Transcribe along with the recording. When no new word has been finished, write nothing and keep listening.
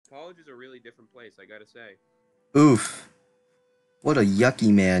college is a really different place, I gotta say. Oof. What a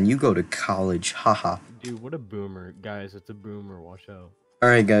yucky man. You go to college. Haha. Dude, what a boomer. Guys, it's a boomer. Watch out.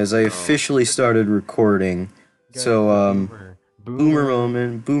 Alright, guys, I officially started recording. Guys, So, boomer.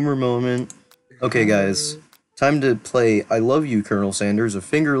 Boomer moment. Okay, guys. Time to play I Love You, Colonel Sanders, a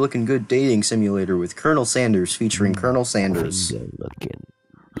finger-looking good dating simulator with Colonel Sanders featuring Colonel Sanders.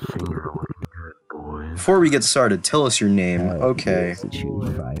 Before we get started, tell us your name. Okay.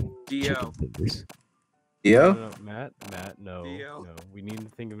 Dio. Dio? No, Matt, no. Dio. No, we need to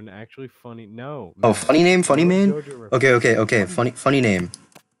think of an actually funny. No. Oh, Matt. funny name? Funny No man? JoJo reference. Okay. Funny name.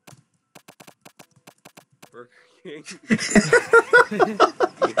 Burger King.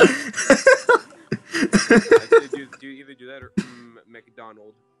 do either do that or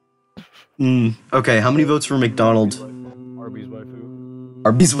McDonald. Okay, how many votes for McDonald? Arby's waifu.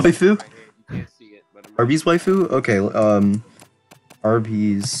 Arby's waifu? You can't see it, but I'm Arby's waifu? Okay,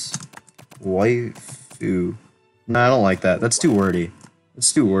 Arby's waifu. Nah, I don't like that. That's too wordy.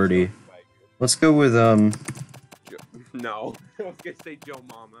 Let's go with, No. I was gonna say Joe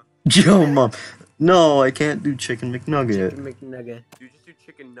Mama. Joe Mom. No, I can't do chicken McNugget. Chicken McNugget. Dude, just do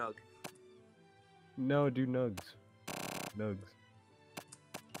chicken nug. No, do nugs.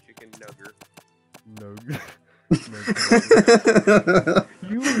 Chicken nugger. Nug.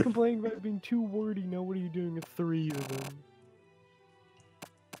 You were complaining about being too wordy. Now what are you doing with 3 of them?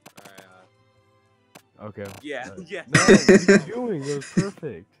 Okay. Yeah. No, what are you doing? That was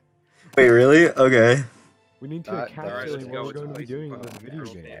perfect. Wait, really? Okay. We need to Alright, encapsulate let's what go we're with going to be spicy doing in pop. this video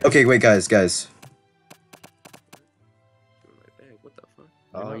game. Okay, wait, guys. What the fuck?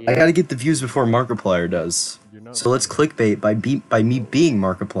 Oh, I yeah. gotta get the views before Markiplier does. You're not So let's clickbait by me being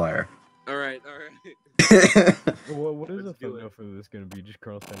Markiplier. Alright. What is the Let's do thumbnail it. for this going to be? Just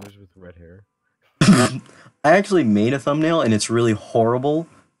Colonel Sanders with red hair? I actually made a thumbnail and it's really horrible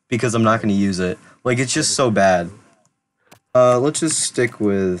because I'm not gonna use it. Like, it's just so bad. Let's just stick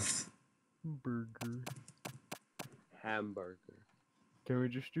with... Burger. Hamburger. Can we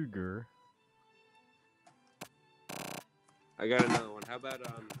just do gur? I got another one. How about nah,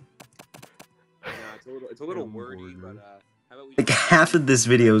 it's a little wordy, Hamburger. but how about we Like, half of this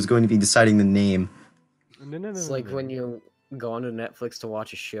video is going to be deciding the name. No. It's like when you go onto Netflix to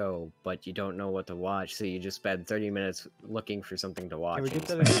watch a show, but you don't know what to watch, so you just spend 30 minutes looking for something to watch. Can we get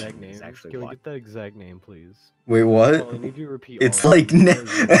that and exact name? it's actually Can we watch. get that exact name, please? Wait, what? Well, I need you to repeat. It's all of like it. ne-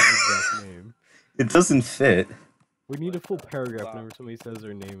 Exact name. It doesn't fit. We need a full paragraph whenever somebody says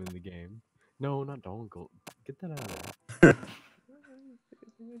their name in the game. No, not dongle. Get that out of there.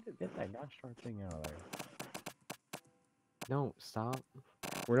 Get that gosh darn thing out of there. No, stop.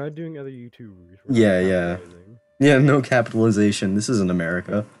 We're not doing other YouTubers. We're Yeah, not yeah. capitalizing. Yeah, no capitalization. This isn't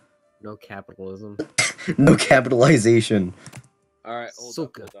America. No capitalism. No capitalization. Alright, hold So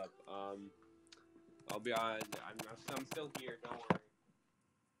up. I'll be on. I'm still here. Don't worry.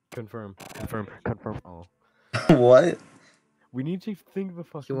 Confirm. Oh. What? We need to think of a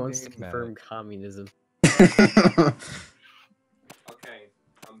fucking He wants to name, Matt. confirm communism. Okay,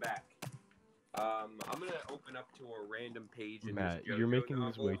 I'm back. I'm gonna open up to a random page in Matt, this you're JoJo making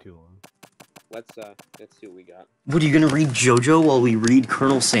this novel. way too long. Let's see what we got. What, are you gonna read JoJo while we read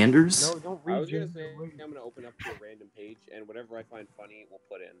Colonel Sanders? No, don't I read was gonna James. say I'm gonna open up to a random page, and whatever I find funny, we'll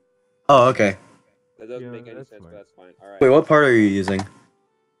put in. Oh, okay. That doesn't Yeah, make any that's sense, smart. but that's fine. All right. Wait, what part are you using?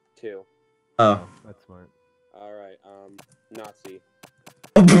 2. Oh. That's smart. All right. Nazi.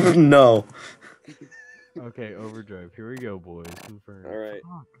 No. Okay, overdrive. Here we go, boys. Confirm. All right.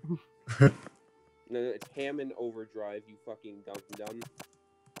 Fuck. No, it's Hammond Overdrive. You fucking dumb.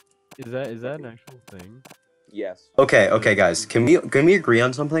 Is that an actual thing? Yes. Okay, guys. Can we agree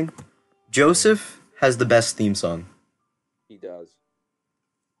on something? Joseph has the best theme song. He does.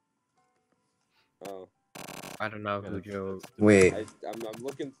 Oh. I don't know Yeah, who that's- Joe. that's- Wait. I'm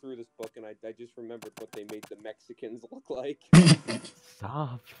looking through this book, and I just remembered what they made the Mexicans look like.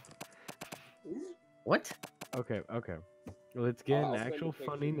 Stop. What? Okay. Let's get I'll an send a actual picture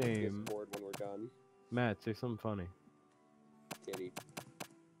funny in the name. Discord when we're done. Matt, say something funny. Kitty.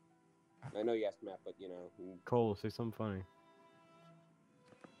 I know you asked Matt, but you know. Cole, say something funny.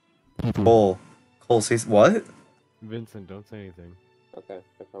 Cole says what? Vincent, don't say anything. Okay,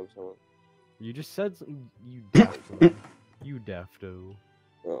 I promise I won't. You just said something. You defto. You defto.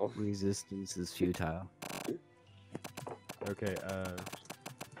 Oh. Resistance is futile. Okay,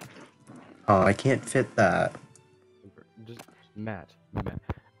 Oh, I can't fit that. just Matt.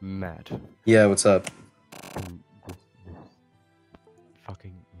 Yeah, what's up?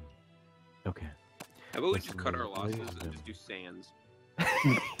 Fucking. Okay. How about we Listen, just cut our ladies losses and and just do sands?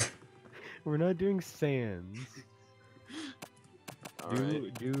 We're not doing sands.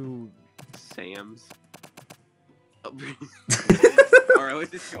 Alright. Do Sam's. Alright,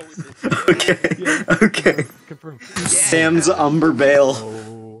 let's just go with this. Okay. confirm. Sam's Umber Bale.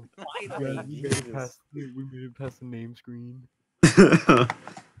 Oh, Finally, we made it past. We made it past the name screen.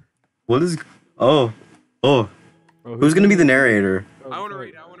 What is? Oh. Oh, Who's gonna be the narrator? Oh, I wanna sorry.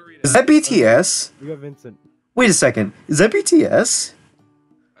 read it, I wanna read it. Is that BTS? We got Vincent. Wait a second. Is that BTS?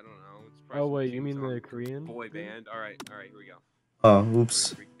 I don't know. It's Oh probably wait, some you mean song. the Korean? Boy band. Alright, here we go. Oh,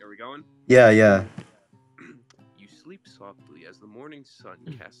 oops. Are we going? Yeah. You sleep softly as the morning sun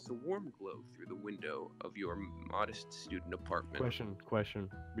casts a warm glow through the window of your modest student apartment. Question.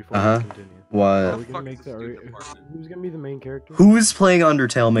 Before Uh-huh. we continue. Are What? we fuck gonna make is the? a student apartment? Who's gonna be the main character? Who is playing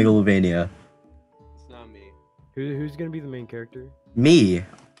Undertale Megalovania? It's not me. Who's gonna be the main character? Me.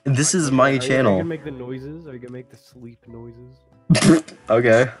 This is my Are you channel. gonna make the noises? Are you gonna make the sleep noises?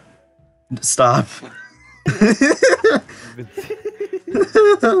 Okay. Stop.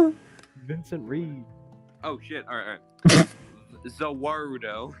 Vincent, Vincent Reed. Oh shit, alright.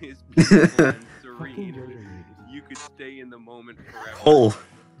 Zawarudo is peaceful and Fucking serene. Jojo You could stay in the moment forever. Oh.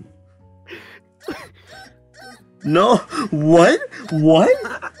 No. What? What?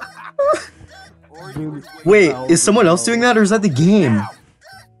 Or Dude, you would Wait, Wow, is someone else wow. doing that or is that the game? Your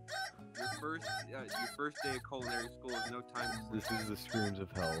first day of culinary school is no time to This is the screams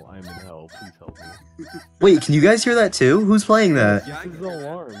of hell. I'm in hell. Please help me. Wait, can you guys hear that too? Who's playing that? Yeah, I This is can the hear that.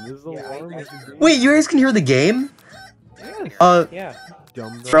 alarm. This is the Yeah, I alarm. can of the hear game. Wait, you guys can hear the game? Yeah. Yeah.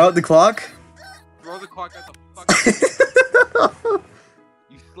 Dumb Throw out the clock? Throw the clock at the fucking.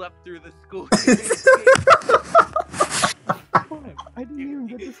 You slept through the school. I didn't even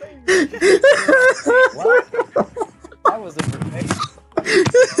get to say it. What? That was a perfect.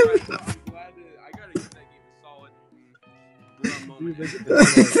 Alright, well, I'm glad I gotta give that game a solid Dude, moment.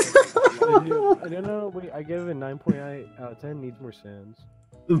 no, wait, I gave it a 9.8 out of 10. Needs more sands.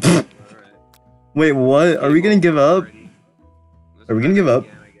 Alright. Wait, what? Are we gonna give up? Are we gonna give up?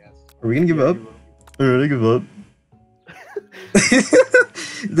 Again, I guess. Are we gonna give up? Alright, I give up.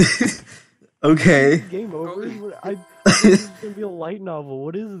 Okay. Game over. I thought this was gonna be a light novel.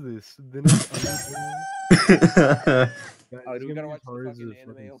 What is this? Then it's Guys, Oh, it's do we gonna gotta be watch hard the as fucking this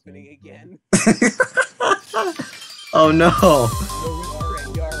anime fucking opening thing, again? Oh no.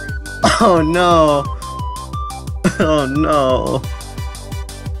 Oh no. Oh no.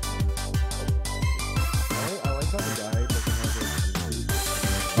 I like how the guy doesn't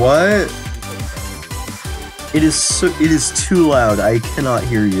have What? It is too loud. I cannot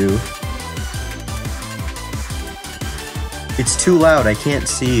hear you. It's too loud. I can't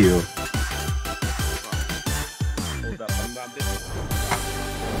see you. Hold up, I'm not this.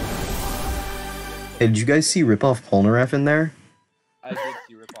 Hey, did you guys see Ripoff Polnareff in there? I did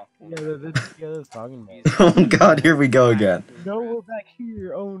see Ripoff. that's talking about. Oh god, here we go again. No, we're back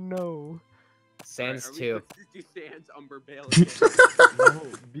here. Oh no. Sans Alright, 2. let's do Sans Umber Bale again. No,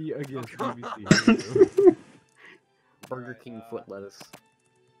 be against Oh, BBC. Burger King foot lettuce.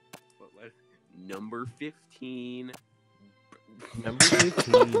 Number 15. Number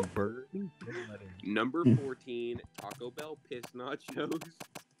 15, Burger King. Number 14, Taco Bell Piss Nachos.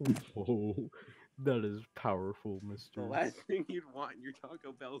 Whoa, that is powerful, The mister. last thing you'd want in your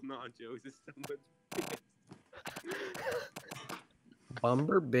Taco Bell nachos is someone's piss.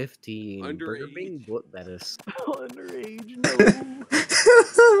 Bumber 15. Burger Underage. King foot lettuce. Underage, no.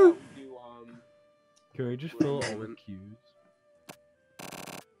 Do, Can we just fill all the cues?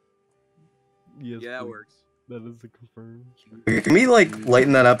 Yes, yeah, that please. works. That is the confirmed. Can we like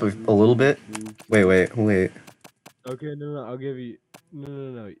lighten that up a little bit? Wait. Okay, no, I'll give you.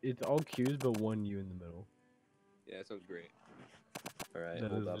 No. It's all cues, but one U in the middle. Yeah, that sounds great. Alright,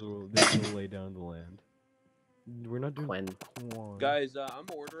 That hold is up. this will lay down the land. We're not doing Quen. Quan. Guys, I'm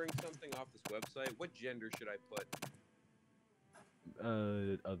ordering something off this website. What gender should I put?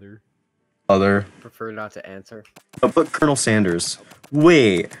 Other. Other. Prefer not to answer. I'll put Colonel Sanders.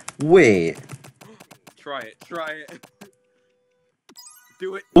 Wait. Try it.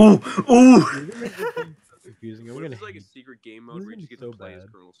 Do it. Ooh. You're gonna make this thing so confusing. I'm What gonna if it's like a hate. secret game This mode is where you just get so to play as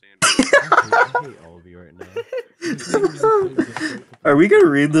bad. Colonel Sanders? I hate all of you right now. This is gonna be so difficult. Are we gonna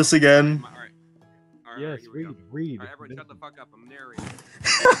read this again? Alright. Yes, here we go. read. Alright, everyone shut the fuck up. I'm narrating.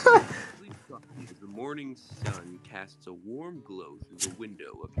 Sleep softly as the morning sun casts a warm glow through the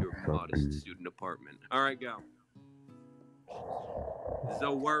window of your modest student apartment. Alright, go.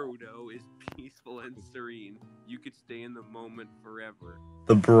 Zawarudo is peaceful and serene. You could stay in the moment forever.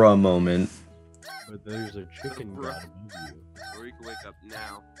 The bruh moment. But there's a chicken Bruh. god above you. Or you can wake up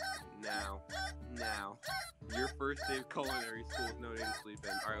now. Now. Your first day of culinary school with no day to sleep in.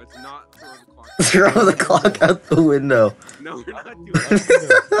 Alright, let's not throw the clock. Throw the clock out the window. No, we're not doing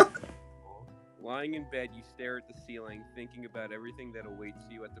that. Lying in bed, you stare at the ceiling, thinking about everything that awaits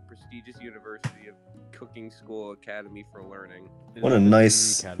you at the prestigious University of Cooking School Academy for Learning. What a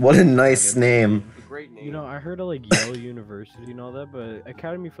nice name. It's a great name. You know, I heard of like Yale University and all that, but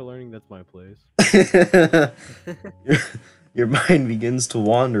Academy for Learning, that's my place. Your mind begins to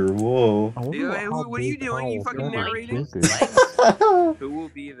wander. Whoa. What are you doing? You fucking narrating? Who will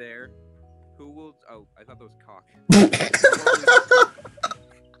be there? Who will? Oh, I thought that was cock.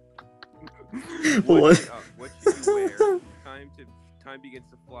 What should you wear? Time begins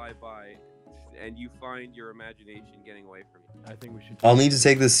to fly by, and you find your imagination getting away from you. I think we should. I'll need to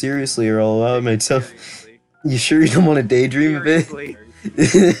take this seriously, or I'll allow myself. Seriously. You sure you don't want to daydream a bit? Seriously.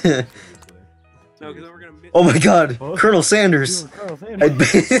 Seriously. No, because then we're gonna miss. Oh my God, Oh. Colonel Sanders. Colonel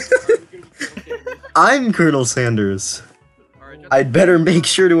Sanders. I'm Colonel Sanders. Alright, I'd better make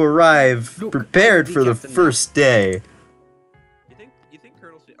sure to arrive prepared for the first day. You think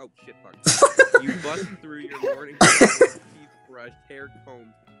Colonel Oh shit, fuck. You bust through your morning teeth brushed, hair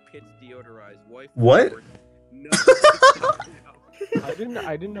combed, pits deodorized, wife. What? No. I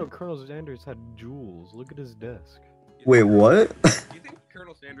didn't know Colonel Sanders had jewels. Look at his desk. Wait, what? You think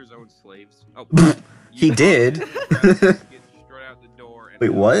Colonel Sanders owned slaves? Oh, He did. Straight out the door and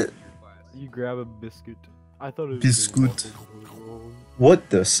Wait, what? You grab a biscuit. I thought it was Biscuit. What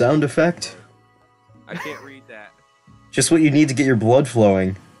the sound effect? I can't read that. Just what you need to get your blood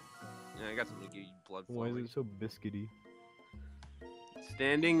flowing. Yeah, I got something to get you blood Why flowing. is it so biscuity?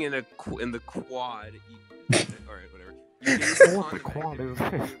 Standing in the quad. Alright, whatever. You What the quad is?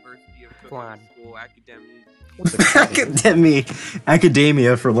 University of Quad. Cooking School Academy.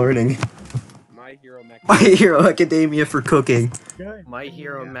 Academia for learning. My Hero Mac. My Hero Academia for cooking. My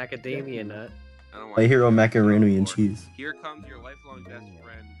Hero Macadamia Nut. I don't My like Hero it. macaroni and cheese. Here comes your lifelong best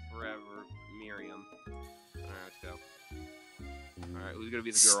friend forever, Miriam. Alright, let's go. Alright, who's gonna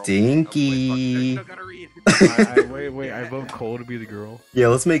be the girl? Stinky. Oh, fuck, I gotta read. Wait, I vote Cole to be the girl. Yeah,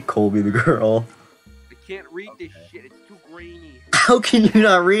 let's make Colby the girl. I can't read this shit, it's too grainy. How can you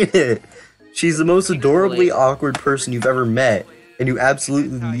not read it? She's the most adorably awkward person you've ever met, and you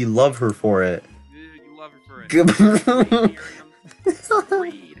absolutely love her for it. You love her for it.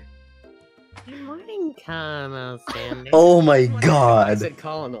 Read. Good morning, Colonel Sanders. Oh my I God. said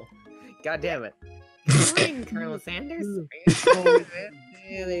Colonel. God damn it. Good morning, Colonel Sanders.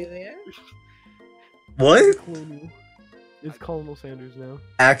 What? Colonel. It's Colonel Sanders now.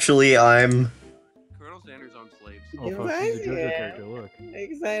 Actually, I'm... Colonel Sanders on slaves. Oh fuck, she's a JoJo character, look.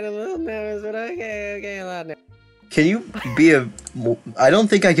 Excited, a little nervous, but okay, a lot nervous. Can you be a... I don't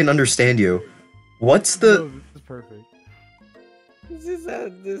think I can understand you. What's No, the... this is perfect. This is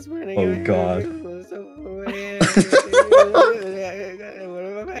this morning. Oh God.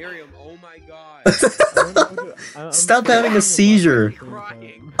 Miriam, oh my god. Stop having a seizure.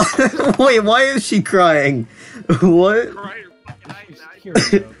 Crying. Wait, why is she crying? What? Crying her fucking eyes out. She's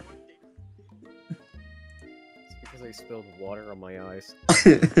tearing up. It's because I spilled water on my eyes.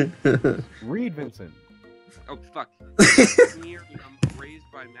 Read, Vincent. Oh fuck. Miriam, raised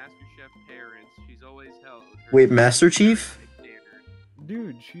by Master Chef parents, she's always held her Wait, Master Chief? standard.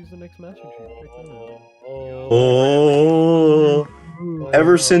 Dude, she's the next Master Chief. Check that out. Oh.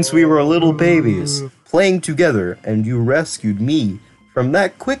 Ever since we were little babies, playing together, and you rescued me from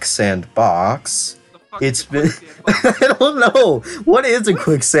that quicksand box. The fuck It's is a been... quicksand I don't know. What is a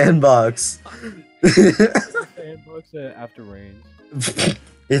quicksand box? Sandbox after rains.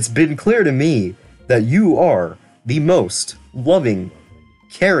 It's been clear to me that you are the most loving,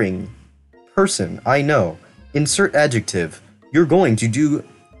 caring person I know. Insert adjective. You're going to do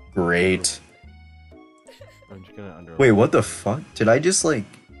great. I'm just gonna underline. Wait, what the fuck? Did I just like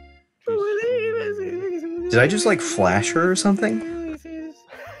flash her or something?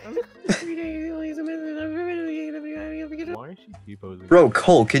 Why is she T-posing? Bro,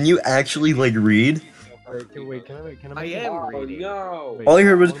 Cole, can you actually like read? Wait, can I I make am a- reading. No. Wait, All I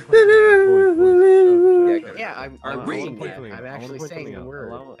heard was- Yeah, I'm reading point it. something out. I'm I wanna actually point saying something the out. word.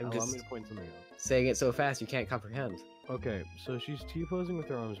 Allow I'm me just to point something out. saying it so fast you can't comprehend. Okay, so she's T-posing with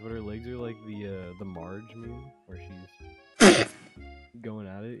her arms, but her legs are like the Marge meme, where she's going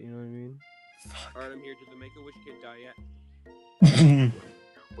at it. You know what I mean? Alright, I'm here. Did the Make-A-Wish kid die yet?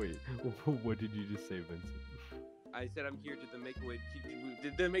 Wait, what did you just say, Vincent? I said I'm here. Did the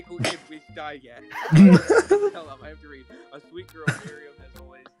Make-A-Wish kid die yet? Tell him I have to read. A sweet girl, Miriam, has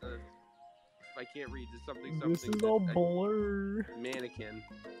always. If I can't read, there's something. This is all blur. Mannequin.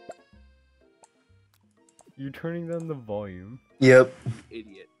 You're turning down the volume. Yep.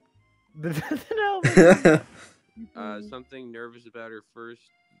 Idiot. Something nervous about her first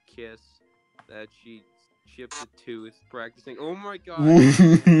kiss, that she chipped a tooth practicing. Oh my god!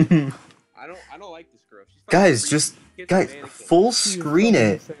 I don't like this girl. She's Guys, just full screen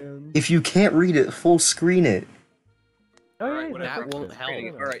it. If you can't read it, full screen it. Alright, that won't help.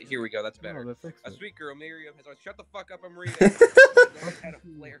 Alright, here we go. That's better. No, that A sweet girl, Miriam, has shut the fuck up. I'm reading. Had a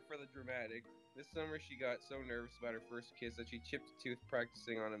flair for the dramatic. This summer, she got so nervous about her first kiss that she chipped a tooth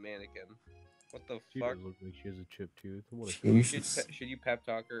practicing on a mannequin. What the She fuck? does look like she has a chipped tooth. What a You Should you pep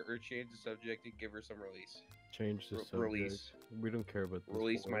talk her or change the subject and give her some release? change the subject. Release. We don't care about this.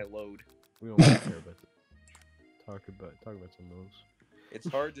 Release boy. my load. We don't care about this. Talk about some of those. It's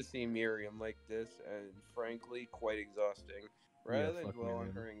hard to see Miriam like this, and frankly, quite exhausting. Rather than fuck dwell on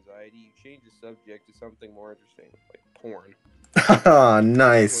Miriam. her anxiety, you change the subject to something more interesting, like porn. Ah,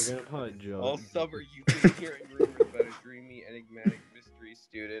 nice. We're gonna hunt Joe. All summer, you've been hearing rumors about a dreamy, enigmatic mystery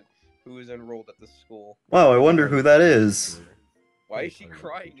student who is enrolled at the school. Wow, I wonder who that is. Why is she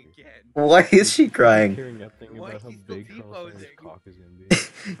crying again? Why is she crying? Hearing that thing Why about how he's still big Colonel Sanders' T-posing? cock is gonna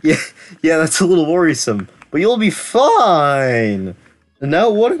be. Yeah, that's a little worrisome, but you'll be fine. And now,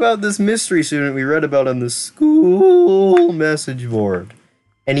 what about this mystery student we read about on the school message board?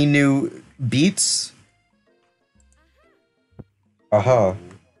 Any new beats? Aha.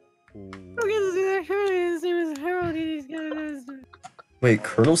 Wait,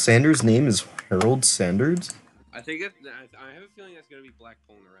 Colonel Sanders' name is Harold Sanders? I think I have a feeling that's gonna be Black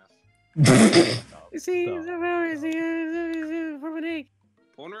Polnareff.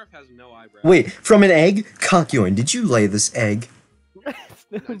 Polnareff has no eyebrows. Wait, from an egg? Cockyoin, did you lay this egg? no,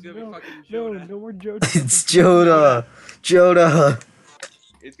 it's gonna be fucking no, Joda. no more Joda. It's Joda. Joda.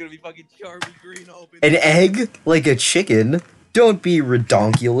 It's gonna be fucking Charmy Green open. An egg? Like a chicken? Don't be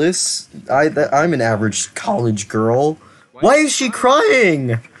redonkulous. I'm an average college girl. Why is she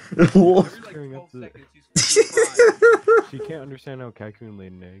crying? Every like 12 seconds, she's fucking crying. She can't understand how Kakun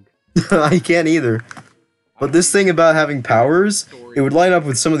laid an egg. I can't either. But this thing about having powers, it would line up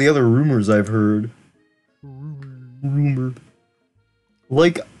with some of the other rumors I've heard. Rumored.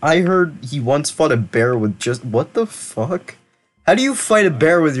 Like, I heard he once fought a bear with just... What the fuck? How do you fight a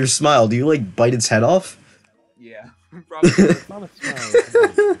bear with your smile? Do you, like, bite its head off? Yeah, probably. It's not a smile. It's a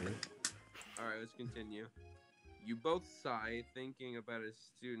face. Alright, let's continue. You both sigh, thinking about a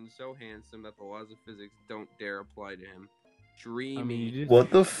student so handsome that the laws of physics don't dare apply to him. Dreamy. I mean, you just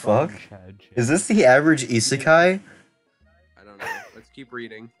What the fucking fuck? Chad Chad. Is this the average isekai? I don't know. Let's keep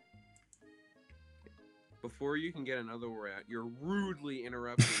reading. Before you can get another word out, you're rudely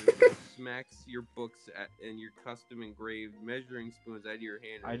interrupted and smacks your books and your custom engraved measuring spoons out of your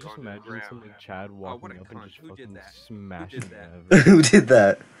hand. I and just onto the imagine ground. something Chad what walking a up and cunt. just Who did fucking that? smashing Who did it. Who did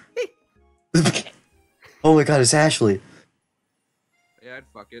that? Oh my god, it's Ashley. Yeah, I'd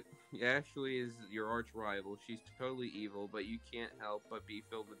fuck it. Ashley is your arch rival. She's totally evil, but you can't help but be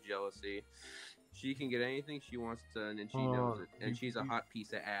filled with jealousy. She can get anything she wants done, and she knows it. And she's a hot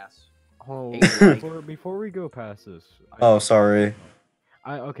piece of ass. Oh, Hey, before we go past this. Oh, sorry.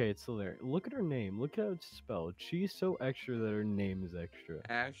 Okay, it's still there. Look at her name. Look how it's spelled. She's so extra that her name is extra.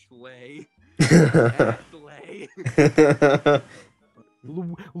 Ashley. Ashley.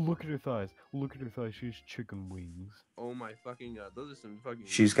 Look at her thighs. Look at her thighs. She has chicken wings. Oh my fucking god. Those are some fucking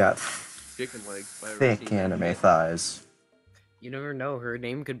She's got chicken legs. if I've ever thick seen that anime shit. thighs. You never know. Her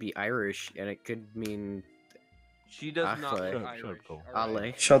name could be Irish, and it could mean She does not Ashley. look Shut up, Irish. Cole. alright?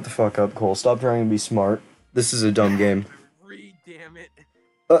 Ale. Shut the fuck up, Cole. Stop trying to be smart. This is a dumb game. Read, damn it.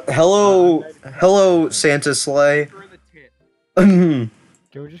 Hello, Santa Sleigh. For the tit.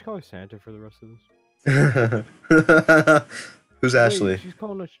 Can we just call her Santa for the rest of this? Who's Wait, Ashley? she's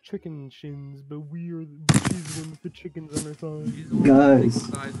calling us chicken shins, but she's the one with the chickens on her thighs. She's the one Guys.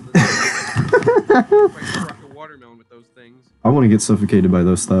 the size of the Like, crush a watermelon with those things. I want to get suffocated by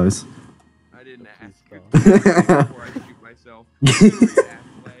those thighs. I didn't ask. Please Before I shoot myself.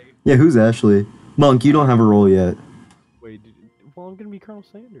 Ashley. Yeah, who's Ashley? Monk, you don't have a role yet. Wait, well, I'm gonna be Colonel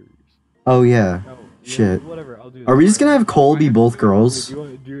Sanders. Oh, yeah. Oh, yeah, Shit. whatever, I'll do Are we that. just gonna have Cole be both Wait, girls? do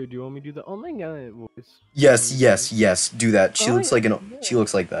you want me to do the oh my god voice? Yes, yes, yes. Do that. She Oh, looks yeah, like an. yeah. She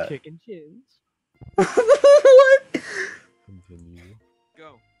looks like that. Chicken shins. What? Continue.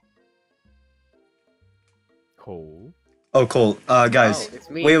 Go. Cole. Oh, Cole. Guys. Oh, it's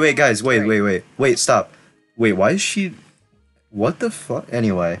me. Wait, guys. Right. Wait, stop. Wait, why is she? What the fuck?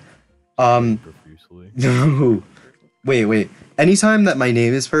 Anyway. Profusely. No. Wait. Anytime that my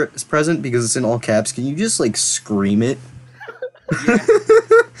name is present because it's in all caps, can you just like scream it? Yeah.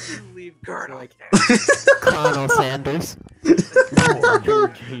 You leave Colonel. Like- Colonel Sanders.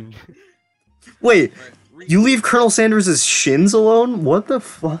 Wait, Alright, read. you leave Colonel Sanders' shins alone? What the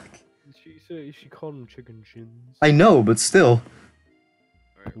fuck? She called him chicken shins. I know, but still.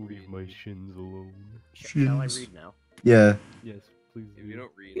 Alright, Leave my shins alone. Shall I Shins. read now? Yeah. Yes, please. if you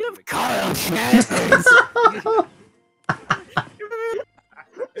don't read, You I'm have gonna Kyle Sanders!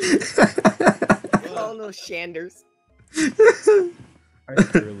 Oh no, Sanders. I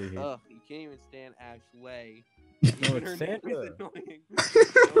really hate. Ugh, you can't even stand Ashley. No, Even her it's name is Santa. annoying. No,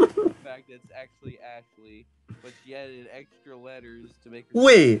 for the fact that it's actually Ashley, but she added extra letters to make her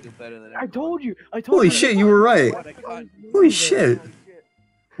Wait. feel better than I everyone. told you. I told Holy you. shit, you were right. What a cunt. Holy shit.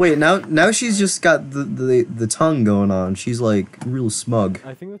 Wait, now she's just got the tongue going on. She's like real smug.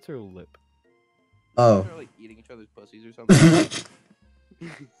 I think that's her lip. Oh. They're like eating each other's pussies or something.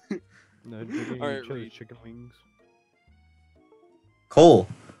 No, digging Alright, each other's read. chicken wings. Cole.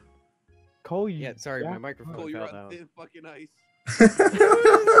 Cole, you. Yeah, sorry, my jack- microphone Cole, you're fell on down. thin fucking ice.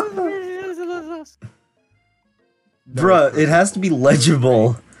 Bruh, it has to be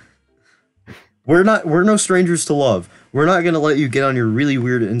legible. We're no strangers to love. We're not gonna let you get on your really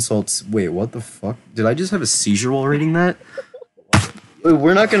weird insults. Wait, what the fuck? Did I just have a seizure while reading that? Wait,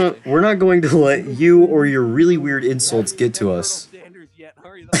 we're not going to let you or your really weird insults get to us. Sanders yet.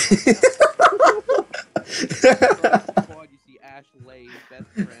 Hurry the fuck up. You see Ashley's best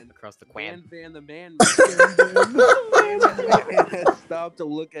friend. Across the Quan. Van the man. Had stopped to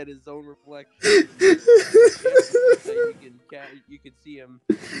look at his own reflection. You can see him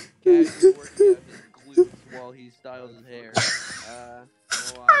casually working out his glutes while he styles his hair.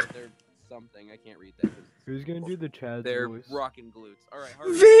 No, they're something. I can't read that. Who's gonna do the Chad's They're voice? rocking glutes. All right,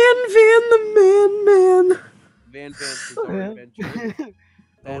 hurry. Van the man. Van Van's bizarre adventure.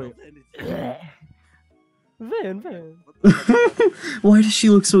 That'll end its Van. What the fuck is that? Why does she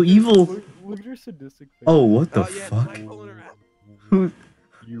look so evil? Look at her sadistic face. Oh, what the Oh, yeah, fuck? I'm pulling her out. Who?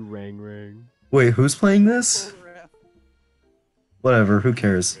 You rang. Wait, who's playing this? Pulling her out. Whatever, who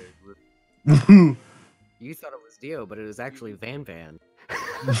cares? You thought it was Dio, but it was actually Van. Never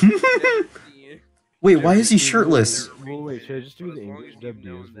see it. Wait, why is he shirtless? Well, wait, should I just do But the as long English as dub you've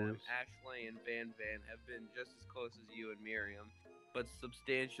Dio's known them, voice? Ashley and Van have been just as close as you and Miriam, but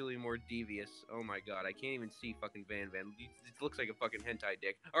substantially more devious. Oh my god, I can't even see fucking Van. It looks like a fucking hentai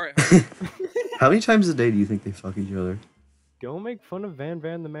dick. Alright, How many times a day do you think they fuck each other? Don't make fun of Van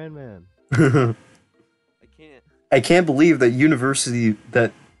the Man. I can't. I can't believe that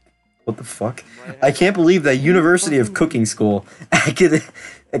what the fuck? I can't believe that University of Cooking School,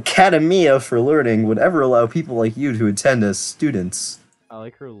 Academia for Learning, would ever allow people like you to attend as students. I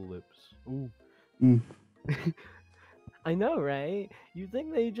like her lips. Ooh. Mm. I know, right? You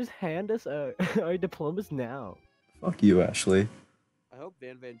think they just hand us our diplomas now? Fuck you, Ashley. I hope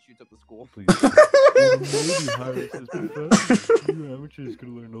Van shoots up the school. Please. Maybe hire us as professors. You amateurs could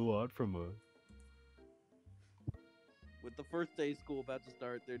learn a lot from us. With the first day of school about to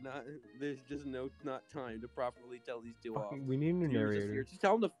start, there's just not time to properly tell these two off. We need a You're just narrator. here. Just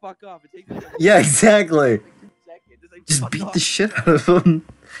tell them to fuck off. It takes like Yeah, exactly. 2 seconds. Just fuck beat off the shit out of him.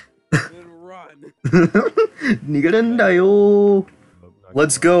 and run. Nigarendayo.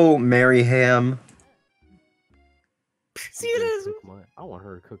 Let's go, Mary Ham. See it is. I want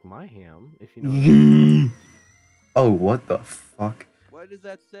her to cook my ham, if you know. Oh, what the fuck? What does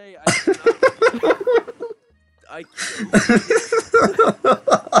that say? I Who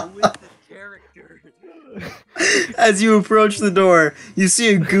is this character? As you approach the door, you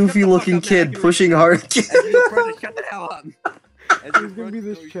see a goofy-looking kid pushing hard. As you approach, shut the hell up. As you Who's gonna approach be the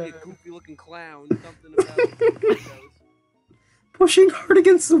this door, you see a chat? goofy-looking clown. Something about windows. Pushing hard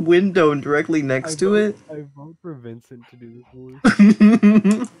against the window and directly next to it. I vote for Vincent to do this voice.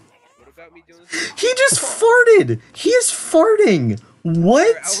 What about me doing this? He just farted! He is farting!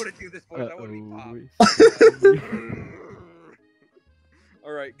 What? Alright, I want to do this voice. I want to be Pop.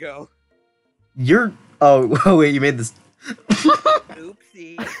 Alright, go. You're. Oh, wait, you made this.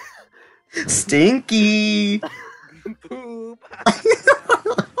 Oopsie. Stinky! Poop.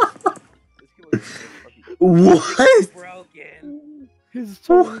 What? Broken. His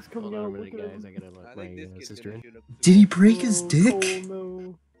tongue is coming Hold on a out. minute, Look at guys. him. I gotta let I my think this kid's sister gonna in. shoot up the Did he door. break his dick? Oh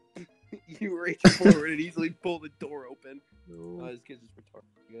no. You reach forward and easily pull the door open. No. This kid's just retarded,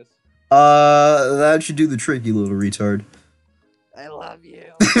 I guess. That should do the trick, you little retard. I love you.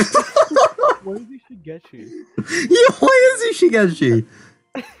 Why does he should get you? Yeah, why is he Shigeshi?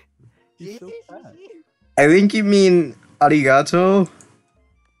 He's so fat. I think you mean arigato.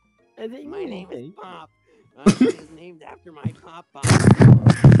 I think My name is is Pop. My name is named after my papa.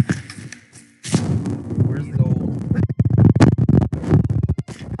 Where's Gold?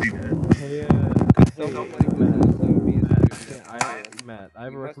 Hey, Someone like this would be a student. Matt, I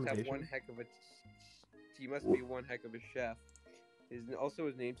have a You must have recommendation. one heck of a. You must be one heck of a chef.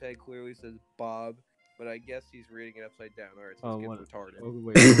 His name tag clearly says Bob, but I guess he's reading it upside down. Alright, so Oh, this what? kid's retarded. Oh,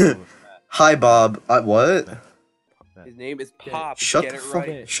 wait, hold on. Hi, Bob. What? His name is Okay, Pop. Shut Get the it fuck.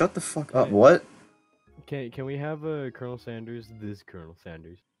 right. Shut the fuck up. Okay. What? Can we have Colonel Sanders, this Colonel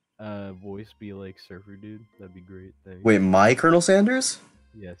Sanders, voice be like Surfer Dude? That'd be great. Thanks. Wait, my Colonel Sanders?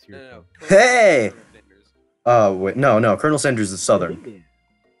 Yes, you're No. fine. Hey! Colonel Sanders. Wait, no. Colonel Sanders is Southern. Yeah.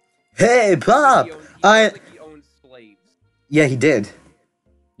 Hey, Bob. He sounds I. like he owns slaves. Yeah, he did.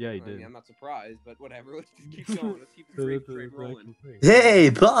 Yeah, he I did. mean, I'm not surprised, but whatever. Let's just keep going. Let's keep the So train that's a rolling. thing. Hey,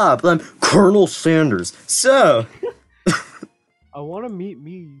 Bob. I'm Colonel Sanders. So, I want to meet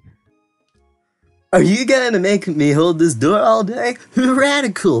me. are you gonna make me hold this door all day?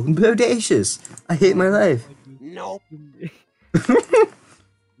 Radical, bodacious. I hate my life. Nope. Look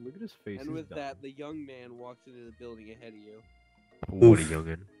at his face. And he's with dumb. that, the young man walks into the building ahead of you. What a Oof.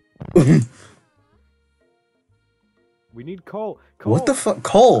 youngin. We need Cole. Cole. What the fuck?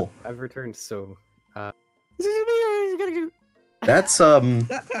 Cole. I've returned, so That's,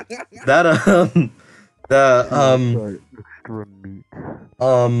 that,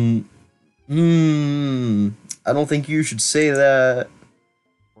 I don't think you should say that.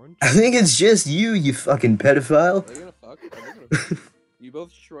 I think it's just you fucking pedophile. Are they gonna fuck? Are they gonna fuck? You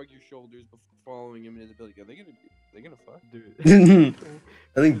both shrug your shoulders before following him into the building. Are they gonna fuck? Dude.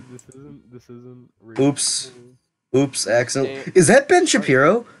 I think, This isn't real. oops, accent. Is that Ben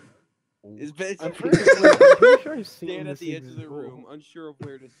Shapiro? Is Ben I'm Shapiro pretty sure I've seen stand at this the edge of the before. room, unsure of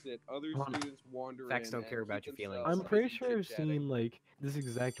where to sit? Other Come on. students wander Facts in don't and care about keep your feelings. themselves I'm pretty busy sure I've chit-chatting. seen like this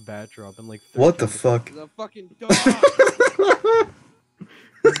exact backdrop in like. What the 13 fuck? There's a fucking dog.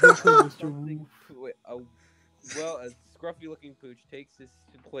 Something. Well, a scruffy-looking pooch takes his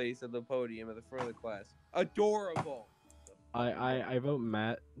place at the podium at the front of the class. Adorable. I vote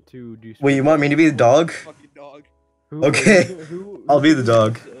Matt to do. Wait, you want me to be the dog? Fucking dog. Okay, I'll be the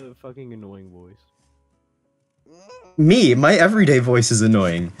dog. A fucking annoying voice. Me, my everyday voice is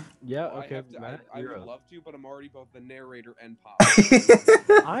annoying. Yeah. Well, Okay, Matt. I You're would up. love to, but I'm already both the narrator and Pop.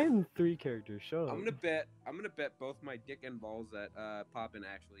 I'm 3 characters. Shut up. I'm gonna bet both my dick and balls that Pop and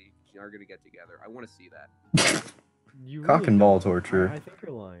Ashley are gonna get together. I want to see that. You Cock really and ball don't. torture. I think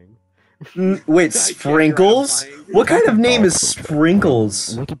you're lying. Wait, Sprinkles? What kind of name is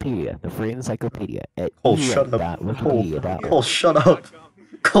Sprinkles? Wikipedia, the free encyclopedia at Cole, shut up. wikipedia.com. Cole, shut up.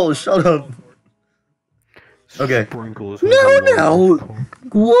 Cole, shut up. Okay. Sprinkles. No.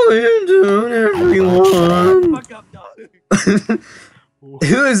 What are you doing, everyone? Fuck up, dog.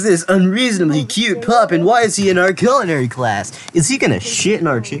 Who is this unreasonably cute pup and why is he in our culinary class? Is he gonna shit in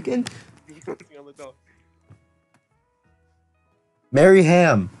our chicken? On the dog. Mary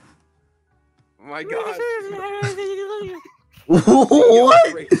Ham. Oh my god.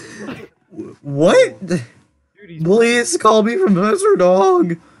 What? What? Dude, he's Please call me Professor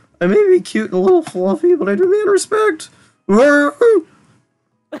Dog. I may be cute and a little fluffy, but I demand respect. Every-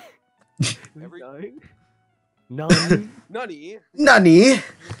 dying. Nani? Nunny. Nani? Your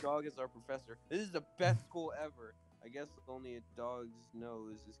dog is our professor. This is the best school ever. I guess only a dog's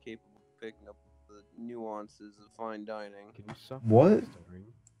nose is capable of picking up the nuances of fine dining. Can you stop What? stirring?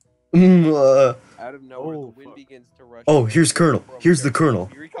 Out of nowhere, Oh, the wind fuck. begins to rush. Oh, in. here's Colonel. Here's the Colonel.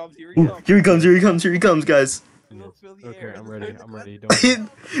 Here he comes. Here he Ooh, comes. here he comes, here he comes, here he comes, guys. Fill the Okay, air. I'm ready. I'm ready.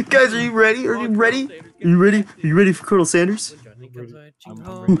 Don't. Guys, are you ready? Are you ready? Are you ready? Are you ready for Colonel Sanders? I'm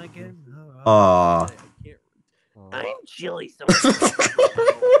ready. Aw. I'm chilly so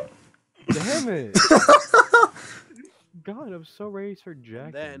Damn it! God, I'm so ready to start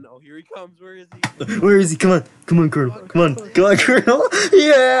jacking. Then, oh, here he comes. Where is he? Where is he? Come on. Come on, Colonel. Come on. Come on, Colonel.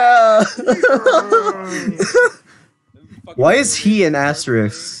 Yeah! Why is he an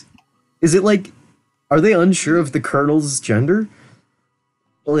asterisk? Is it like... Are they unsure of the Colonel's gender?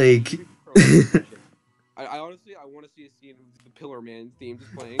 Like... I honestly, I want to see a scene of the Pillar Man theme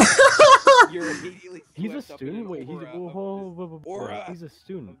just playing. You're immediately He's a swept up in student. an Wait, he's aura of aura he's a of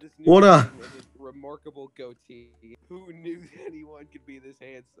student. this new What man with his remarkable goatee. Who knew anyone could be this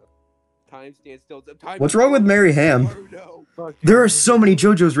handsome? Time stands still. Time What's wrong with Mary Ham? Oh no, Fuck, There are so many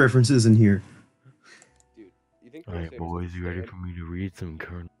JoJo's references in here. dude. You think? All right, boys, you ready for me to read some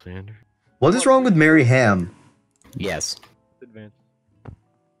Colonel Sanders? What is wrong with Mary Ham? Yes. Advance.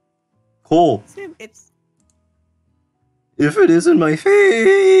 Cole. It's If it isn't my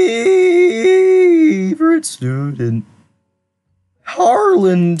favorite student.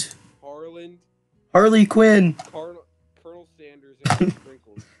 Harland. Harland, Harley Quinn. Colonel Sanders, and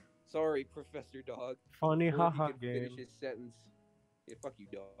Sprinkles. Sorry, Professor Dog. Funny Before he haha could game. finish his sentence. Yeah, fuck you,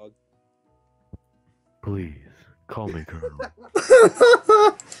 dog. Please call me Colonel.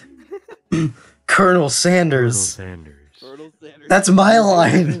 Colonel Colonel Sanders. Sanders. Colonel Sanders. That's my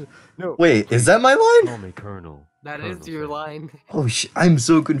line. No. Wait, is that my line? Call me Colonel. That Colonel is your Sanders. line. Oh shit! I'm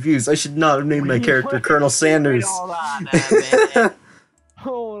so confused. I should not have named my character Colonel Sanders. Hold on a minute.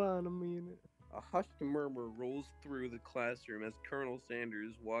 Hold on a minute. A hushed murmur rolls through the classroom as Colonel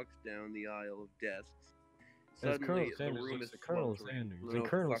Sanders walks down the aisle of desks. As Colonel Suddenly, the Sanders room looks is to Colonel sweltering. Sanders, No, and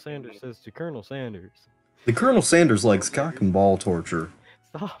Colonel fuck Sanders me. says to Colonel Sanders, The Colonel Sanders likes cock and ball torture.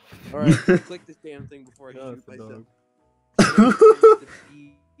 "Stop." Alright, click this damn thing before I No, shoot it's the myself. dog. The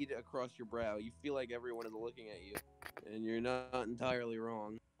bead across your brow. You feel like everyone is looking at you, and you're not entirely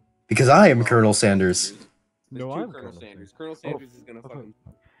wrong. Because I am Colonel Sanders. There's No, two I'm Colonel Colonel Sanders. Colonel Sanders is gonna fucking.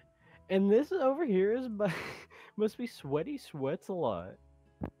 And this over here is must be sweaty sweats a lot.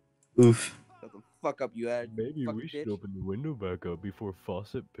 Oof. Shut the fuck up, you ad. Maybe fucking we should bitch. open the window back up before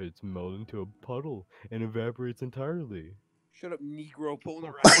faucet pits melt into a puddle and evaporates entirely. Shut up, Negro. Pulling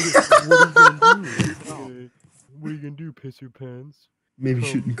around. What are you gonna do, piss your pants? Maybe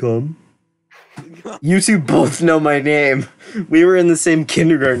shouldn't come. You two both know my name. We were in the same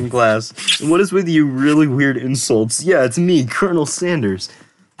kindergarten class. And what is with you really weird insults? Yeah, it's me, Colonel Sanders.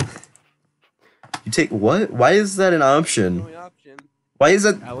 You take what? Why is that an option? Only option. Why is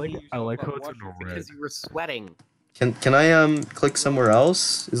that? I like how it's in red. Because you were sweating. Can I click somewhere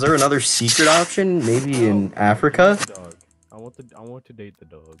else? Is there another secret option? Maybe in Africa? Dog. I want to date the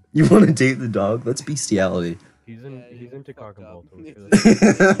dog. You want to date the dog? That's bestiality. He's into cock and ball torture.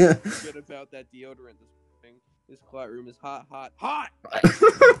 Forget about that deodorant. This classroom is hot, hot, hot.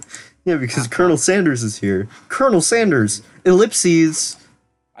 Yeah, because Colonel Sanders is here. Colonel Sanders! Ellipses!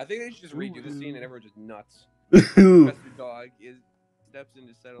 I think they should just redo the scene and everyone just nuts. Ooh. Professor Dog steps in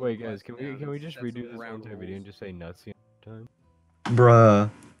to settle. Wait, the guys, class can down we and just sets redo some this ground entire video and rules. just say nuts the entire time? Bruh.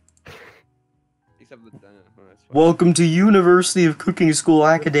 Except the. That's fine. Welcome to University of Cooking School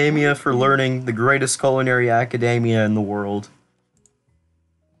Academia for learning the greatest culinary academia in the world.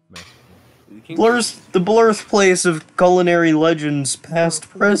 The birthplace of culinary legends, past,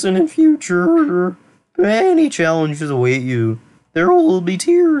 present, and future. Many challenges await you. There will be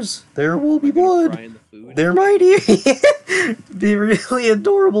tears. There will be blood. Frying the food. There might even be really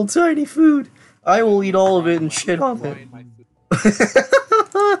adorable tiny food. I will eat all of it and shit on it. Frying my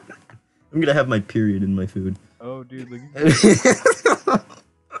food. I'm gonna have my period in my food. Oh, dude, look.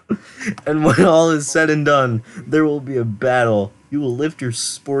 And when all is said and done, there will be a battle. You will lift your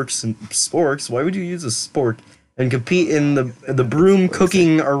sporks and sporks. Why would you use a spork? And compete in the broom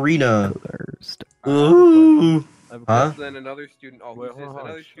cooking arena. Thirst. Ooh. Huh? Then another student. Oh, Wait, who's this? hold on.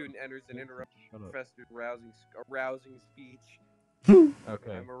 Another student enters and interrupts Shut the up. professor's rousing speech.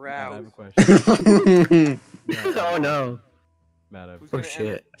 Okay. I'm Matt, I aroused. have a question. Oh no. Matt, I have a Who's Oh gonna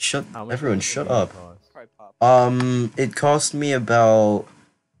shit. Shut, How much everyone does the shut game up. cost? Probably pop. It cost me about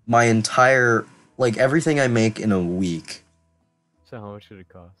my entire, like, everything I make in a week. So how much did it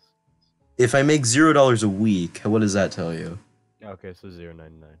cost? If I make $0 a week, what does that tell you? Okay, so $0.99. You're Got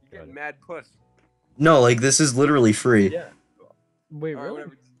getting it. mad puss. No, like, this is literally free. Yeah. Wait, Alright, really?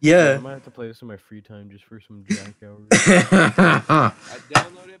 whatever. I Yeah. might have to play this in my free time just for some jack hours. I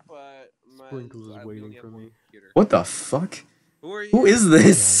download it, but Sprinkles is I waiting only have for one me. computer. What the fuck? Who are you? Who is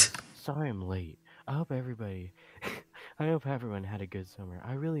this? Guys, sorry I'm late. I hope everybody, I hope everyone had a good summer.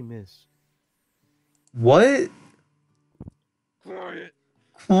 I really miss. What? Quiet.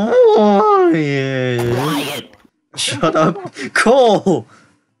 Quiet. Shut up. Cole!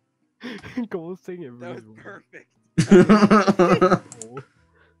 Go sing it, That was really. perfect. Cole.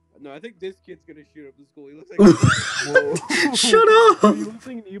 No, I think this kid's gonna shoot up the school. He looks like. Whoa. Shut Dude, he up! looks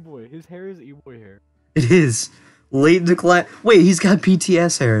like an E-boy. His hair is E-boy hair. It is. Late to class. Wait, he's got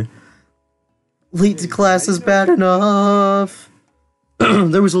BTS hair. Late to class is bad enough.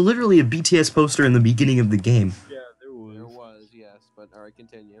 There was literally a BTS poster in the beginning of the game. Yeah, there was. There was, yes, but alright,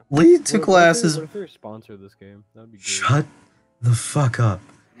 continue. Late to class is. What if they're a sponsor of this game? That'd be great. Shut the fuck up.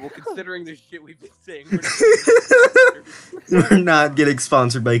 Well, considering the shit we've been saying, We're not getting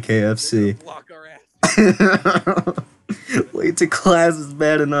sponsored by they're KFC. gonna block our ass. Late to class is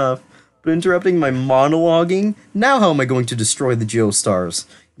bad enough. But interrupting my monologuing? Now how am I going to destroy the Geostars?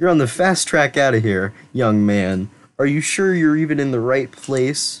 You're on the fast track out of here, young man. Are you sure you're even in the right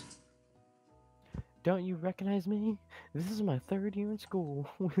place? Don't you recognize me? This is my 3rd year in school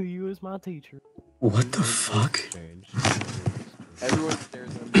with you as my teacher. What the fuck? Everyone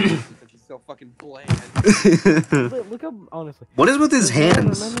stares at him because he's so fucking bland. Look up, honestly. What is with his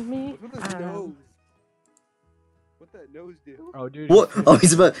hands? Remember me? What's with his nose? What's that nose do? Oh, dude. What? Oh,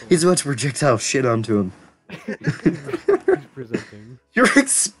 he's about to projectile shit onto him. He's presenting. You're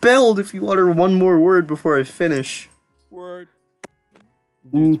expelled if you utter one more word before I finish. Word.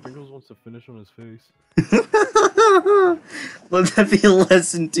 Dude, Sprinkles wants to finish on his face. Let that be a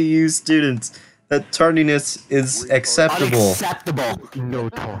lesson to you, students. That tardiness is acceptable. Unacceptable. No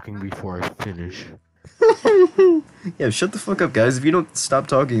talking before I finish. Yeah, shut the fuck up, guys. If you don't stop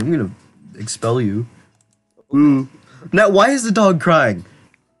talking, I'm gonna expel you. Ooh. Now, why is the dog crying?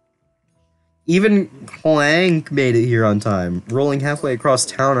 Even Clank made it here on time, rolling halfway across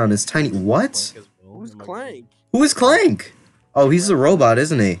town on his tiny. What? Who's Clank? Who is Clank? Oh, he's a robot,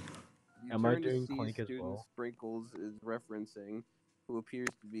 isn't he? You Am I turn to doing see Clank as student well? Sprinkles is referencing, who appears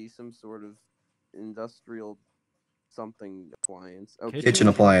to be some sort of industrial something appliance. Okay. Kitchen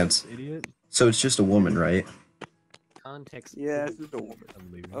appliance. Idiot. So it's just a woman, right? Context. Yeah, it's just a woman.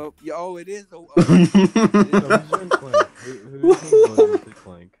 I'm leaving. Oh, yeah, oh, it is. Oh, So who's doing Clank? Who's voting with the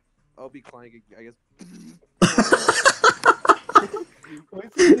Clank? I'll be Clank, I guess. Why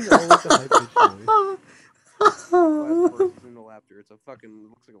is it always a high pitched noise? Glass bursts into laughter. It's a fucking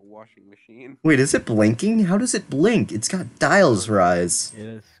looks like a washing machine. Wait, is it blinking? How does it blink? It's got dials for eyes. It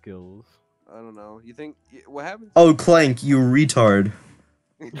has skills. I don't know. You think what happens? Oh, Clank, you retard.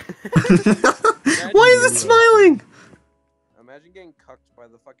 Why is it smiling? Imagine getting cucked by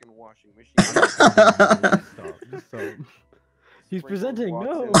the fucking washing machine. Stop. Just stop. He's Sprinkles presenting. walks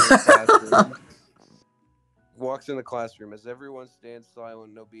No. into the classroom- Walks in the classroom as everyone stands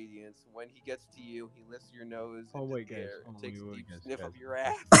silent in obedience. When he gets to you, he lifts your nose Oh, into wait, the guys. air Oh, and takes a wait, deep guys, sniff guys. of your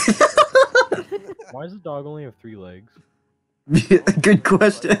ass. Why does the dog only have 3 legs? Good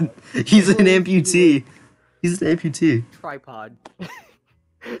question. He's an amputee. He's an amputee. Tripod.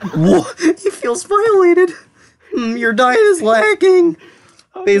 Whoa, he feels violated. Your diet is lacking.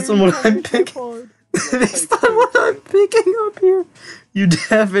 Based on what I'm picking. Based on what I'm picking up here, you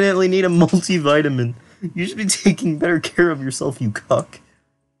definitely need a multivitamin. You should be taking better care of yourself, you cuck.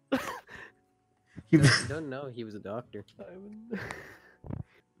 You don't know he was a doctor.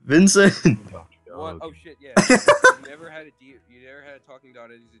 Vincent. What? Oh shit! Yeah. You never had a talking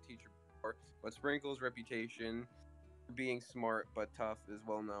dog as a teacher before, but Sprinkle's reputation for being smart but tough is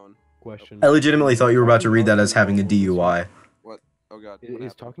well known. Question. I legitimately thought you were about to read that as having a DUI. What? Oh god. What Is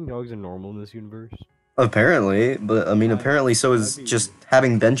happened? talking dogs are normal in this universe? Apparently, but I mean, apparently so is just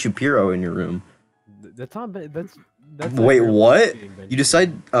having Ben Shapiro in your room. That's not. That's. Wait, like what? being Ben You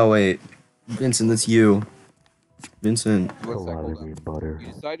decide? Oh wait, Vincent, that's you. Vincent. One sec, hold me up. butter.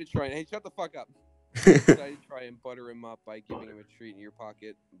 You decide to try and hey, shut the fuck up. You decide to try and butter him up by giving him a treat in your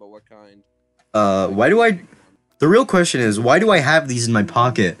pocket, but what kind? Why do I? The real question is, why do I have these in my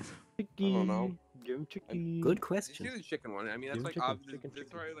pocket? Chicky. don't know. Give him chicky. Good Just question. do the chicken one. I mean, that's Give like chicken, obvious. chicken, That's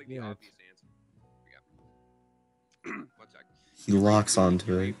chicken. already like Yeah, the it's- obvious answer. One sec. He locks You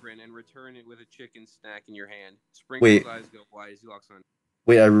onto your it. apron and return it with a chicken snack in your hand. Sprinkle's Wait. eyes go wide as he locks on.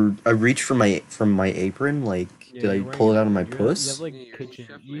 Wait, I reached for my apron. Like, Yeah, did I you're wearing pull it a- out of my you have puss? like Yeah, you're a kitchen.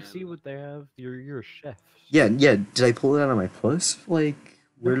 chef You man. see what they have? You're a chef. Yeah. Did I pull it out of my puss? Like,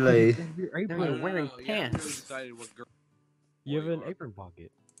 where did I? You have your No, apron. you're wearing You haven't pants. really decided what girl. You have boy an you are. apron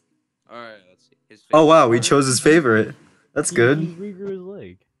pocket. All right, let's see. His Oh wow, we favorite chose his favorite. That's He good. regrew his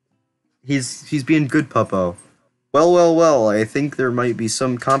leg. He's being good, Puppo. Well. I think there might be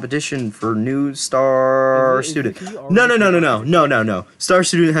some competition for new star Is student. he No. already- Star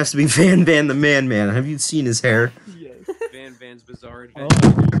student has to be Van the Man. Have you seen his hair? Yes. Van's bizarre Oh,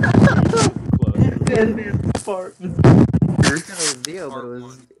 adventure. Van part. We got a video, but Part it was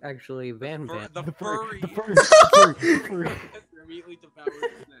one. actually Van. The furry. the furry. Immediately devours the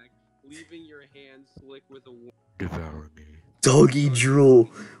snack, leaving your hands slick with a warm. Devour me. Doggy drool.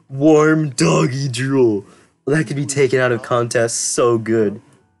 Warm doggy drool. That could be taken out of context so good.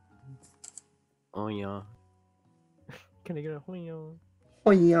 Oh yeah. Can I get a hoyo?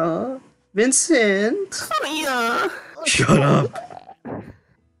 Oh yeah. Vincent. Oh yeah. Shut up.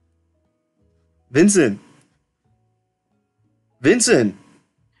 Vincent.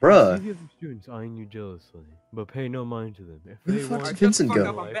 Bruh. See the other students eyeing you jealously, but pay no mind to them. If Where the they fuck want did Vincent Shut the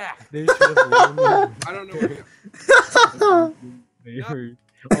go? fuck up, I'm back. they should have warned I don't know. They No. were-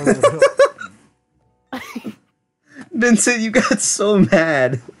 oh, Vincent, you got so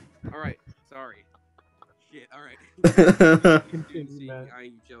mad. All right, sorry. Shit. All right. no. Students Continue, seeing man.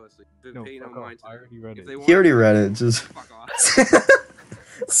 eyeing you jealously. No, Pay no fuck off. mind to I them. already read If it. they He already want- read it. Just Fuck off.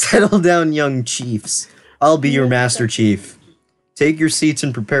 settle down, young chiefs. I'll be your master chief. Take your seats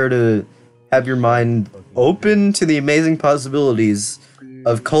and prepare to have your mind open to the amazing possibilities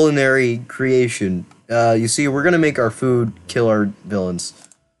of culinary creation. You see, we're gonna make our food kill our villains.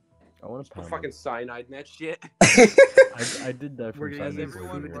 I want to pound Fucking cyanide and that shit. I did that We're from gonna Silent use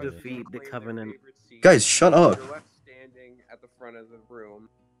Voice food earlier. to defeat the Covenant. Guys, shut up. You're left standing at the front of the room.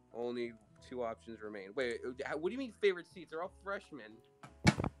 Only 2 options remain. Wait, what do you mean favorite seats? They're all freshmen.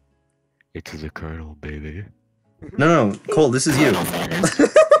 It's the Colonel, baby. No, Cole, this is you.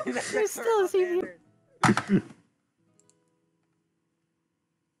 You're still seeing.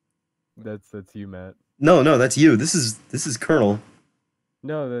 That's you, Matt. No, that's you. This is Colonel.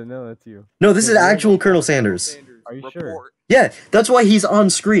 No, that's you. No, this is Okay, actual Colonel Sanders. Are you sure? Yeah, that's why he's on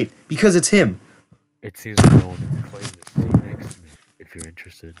screen, because it's him. It seems no one can claim this seat next to me if you're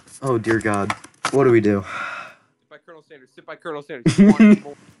interested. Oh dear God, what do we do? Sit by Colonel Sanders. Sit by Colonel Sanders. You want him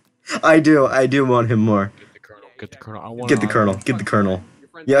more? I do want him more. Get the colonel. Get the colonel. I want. Get the Colonel. Get the Colonel. Your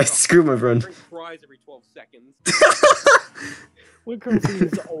friend's Yeah, wrong. screw my friend. Your friend cries every 12 seconds. What currency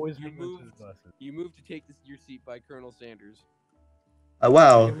is always You removed moved. his glasses? You moved to take your seat by Colonel Sanders.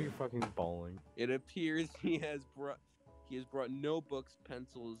 Wow. Give me fucking bawling. It appears he has brought no books,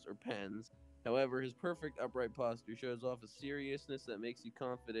 pencils, or pens. However, his perfect upright posture shows off a seriousness that makes you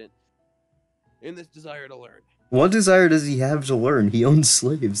confident in this desire to learn. What desire does he have to learn? He owns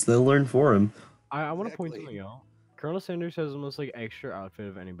slaves. They'll learn for him. I want to point Exactly. something out. Colonel Sanders has the most like extra outfit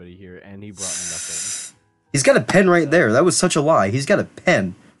of anybody here, and he brought nothing. He's got a pen right there. That was such a lie. He's got a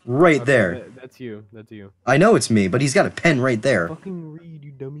pen right Okay, there. That's you. That's you. I know it's me, but he's got a pen right there. Fucking read,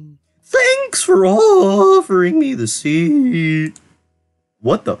 you dummy. Thanks for offering me the seat.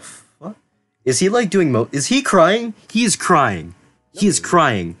 What the fuck? Is he like doing Is he crying? He is crying. He is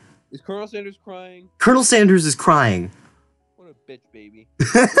crying. Is Colonel Sanders crying? Colonel Sanders is crying. What a bitch, baby.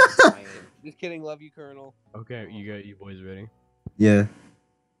 Just kidding. Love you, Colonel. Okay, you boys ready? Yeah.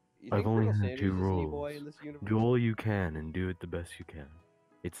 You I've think only Colonel had Sanders two is an roles. E-boy in this universe? Do all you can and do it the best you can.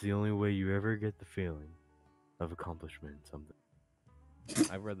 It's the only way you ever get the feeling of accomplishment in something.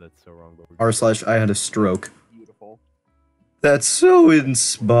 I read that so wrong, but / I had a stroke. Beautiful. That's so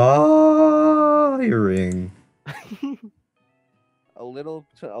inspiring. A little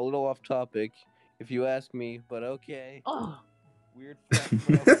off topic, if you ask me, but okay. Weird fact,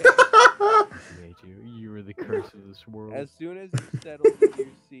 but okay. I hate you. You were the curse of this world. As soon as you settle into your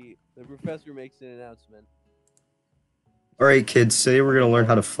seat, the professor makes an announcement. Alright, kids, today we're gonna learn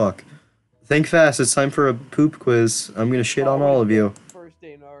how to fuck. Think fast, it's time for a poop quiz. I'm gonna shit on all of you. First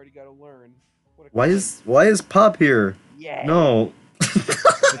day and I already gotta learn. What a Why is Pop here? yeah. No.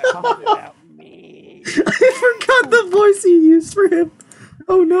 Talk about me. I forgot the voice he used for him.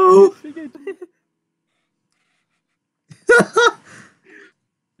 Oh no.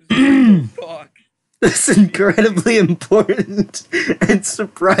 Fuck. This incredibly important and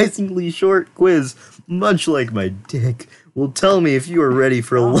surprisingly short quiz, much like my dick, will tell me if you are ready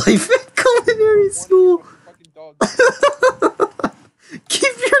for life in culinary school.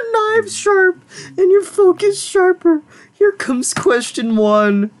 Keep your knives sharp and your focus sharper. Here comes question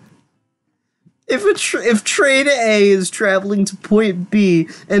 1. If train A is traveling to point B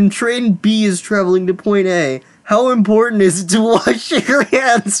and train B is traveling to point A, how important is it to wash your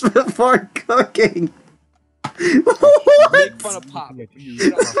hands before cooking? What? Make fun of Pop.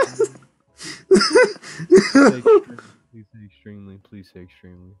 Shit on Please say extremely. Please say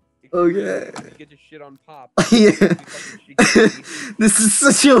extremely. Okay. Get your shit on Pop. Yeah. This is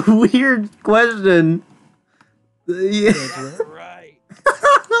such a weird question. Yeah. Right.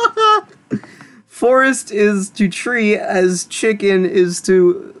 Forest is to tree as chicken is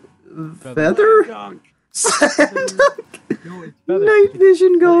to feather? Dunk. No, it's better. Night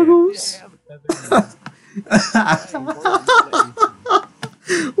vision goggles.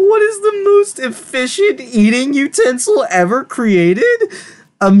 What is the most efficient eating utensil ever created?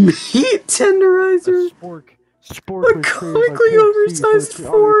 A meat tenderizer. A spork. A comically oversized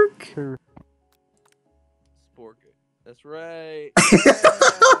fork. Spork. That's right.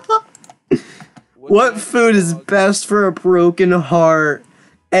 What food is best for a broken heart?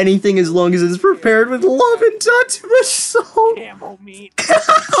 Anything as long as it's prepared with love and not too much salt. Camel meat.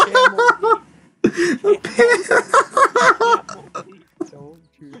 Camel meat.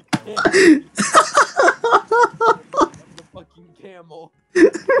 The fucking camel.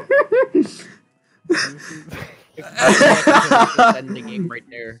 Ending game right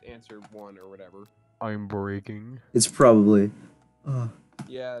there. Answer 1 or whatever. I'm breaking. It's probably.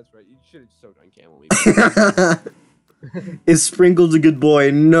 Yeah, that's right. You should have so done camel meat. Is Sprinkled a good boy?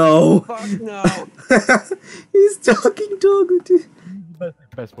 No. Fuck no. He's talking dog.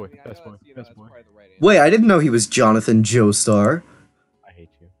 Best boy. I mean, I Best know boy. that's, Best boy. probably the right answer. Wait, I didn't know he was Jonathan Joestar. I hate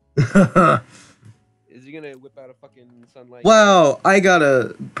you. Is he gonna whip out a fucking sunlight? Wow, I got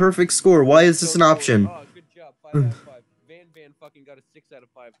a perfect score. Why is this an option? Oh, good job. 5 out of 5. Van fucking got a 6 out of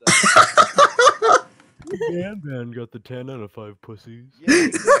 5 though. Van got the 10 out of 5 pussies. Yeah,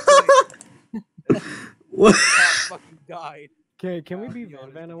 exactly. What? Pop fucking died. Can we be be Van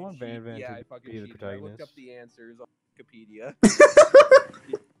honest, Van? I want cheat. Van Van Yeah, I to fucking be the cheated. I looked up protagonist. the answers on Wikipedia.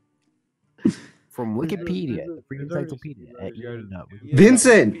 From Wikipedia. The free encyclopedia at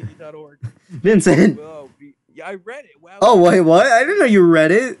Vincent! Wikipedia.org. Vincent! Whoa, yeah, I read it. Wow. Oh, wait, what? I didn't know you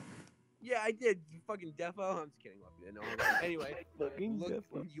read it. Yeah, I did. You fucking defo. I'm just kidding. No, anyway,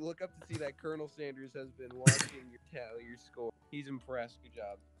 you look up to see that Colonel Sanders has been watching your score. He's impressed. Good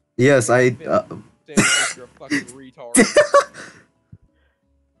job. Yes, Sanders, you're a fucking retard.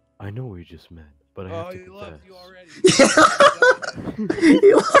 I know we just met, but I have to he loves confess. you already.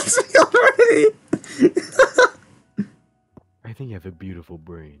 He loves me already. I think you have a beautiful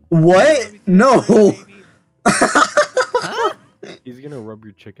brain. What? No. He's gonna rub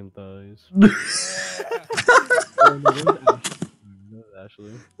your chicken thighs. No,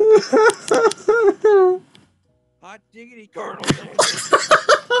 Ashley. Hot diggity, Colonel Sanders.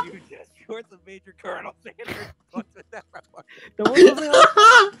 You just short the Major Colonel Sanders. What's with that?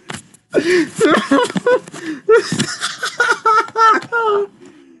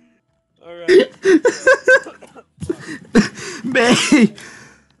 Alright.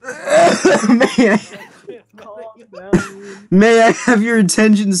 May I have your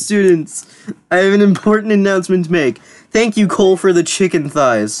attention, students? I have an important announcement to make. Thank you, Cole, for the chicken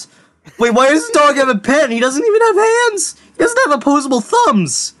thighs. Wait, why does this dog have a pen? He doesn't even have hands. He doesn't have opposable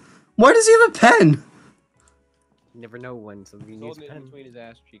thumbs. Why does he have a pen? You never know when somebody He's needs holding a it pen. between his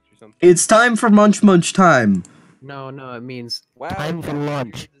ass cheeks or something. It's time for munch time. No, it means Wow, Time for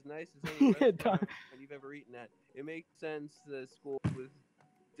lunch. As nice as any restaurant you've ever eaten at. It makes sense that school with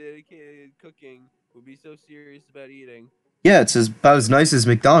dedicated cooking would be so serious about eating. Yeah, it's about as nice as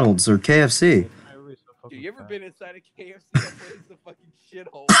McDonald's or KFC. Dude, you ever been inside a KFC? That place is a fucking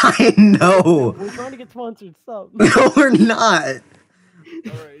shithole. I know. We're trying to get sponsored. Stop. No, we're not.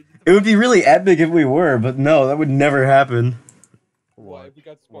 Alright. It would be really epic if we were, but no, that would never happen. Why? If we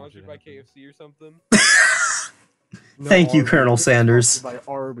got sponsored by KFC or something? Thank you, Colonel Sanders. By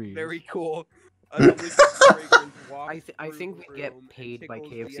Arby's. Very cool. I think we get paid by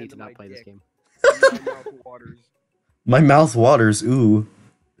KFC to not play this game. My mouth waters. Ooh.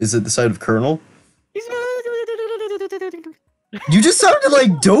 Is it the side of Colonel? You just sounded like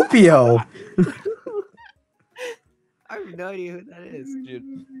Doppio. I have no idea who that is.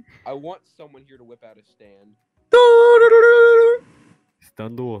 Dude, I want someone here to whip out a stand.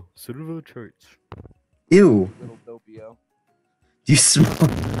 Stando Silver Church. Ew. Little Doppio. Do you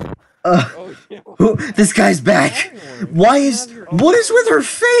smell? Oh, yeah. This guy's back. What is with her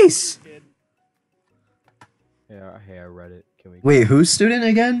face? Yeah, hey, I read it. Can we? Wait, who's student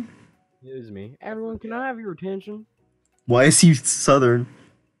again? It is me. Everyone, can I have your attention? Why is he Southern?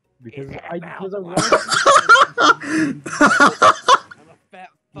 Because I want. I'm a fat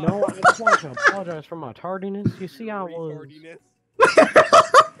fuck. No, I just want to apologize for my tardiness. You see, I was. Retardiness.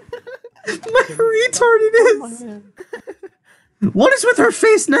 My retardedness. What is with her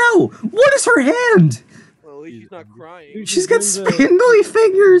face now? What is her hand? Well, at least she's not crying. She's got spindly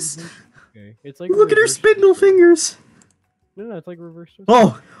fingers. Okay. It's like Look at her reverse- spindle fingers. No, it's like reverse.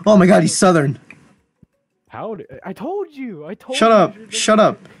 Oh my God, he's Southern. Howdy! I told you. I told. Shut you up. Shut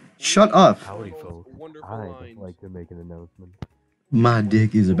up. Shut up. Howdy, folks. Wonderful I'd lines. like to make an announcement. My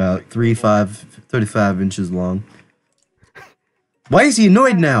dick is about 35 inches long. Why is he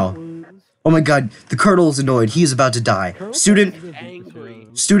annoyed now? Oh my God, the Colonel is annoyed. He is about to die. Student Angry.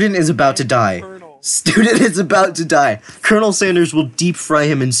 is about to die. Colonel. Student is about to die. Colonel Sanders will deep fry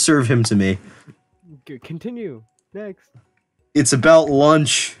him and serve him to me. Continue. Next. It's about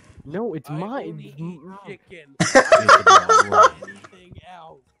lunch. No, it's I mine. only eat chicken. It's I about don't lunch. eat anything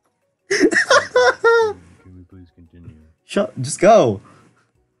else. Can we please continue? Just go.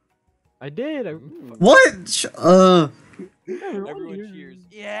 I did. What? Everyone cheers.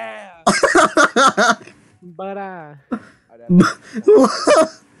 Yeah. But I'd have lunch.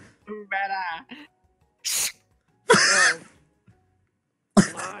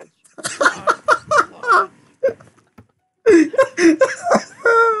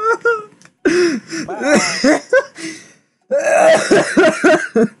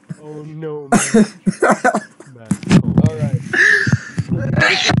 oh no, man. All right.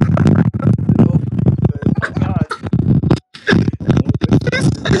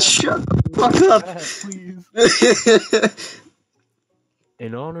 Shut the fuck up. Please.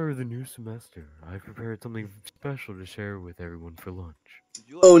 In honor of the new semester, I prepared something special to share with everyone for lunch. Did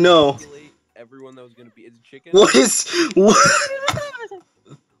you, Oh, no. calculate everyone that was gonna be? Is it chicken? What?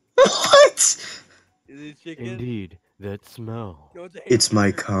 What? Is it chicken? Indeed, that smell. No, it's a It's my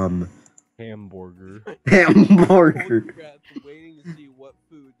hamburger. cum. Hamburger. Hamburger. Congrats, I'm waiting to see what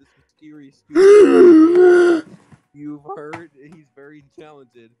food this mysterious student. You've heard he's very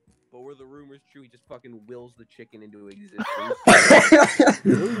talented, but were the rumors true? He just fucking wills the chicken into existence.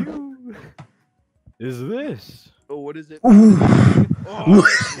 is this? Oh, what is it? Ooh. Oh,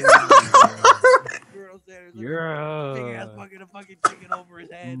 Colonel Sanders, big ass fucking chicken over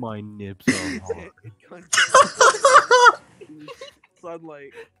his head. My nips are hard.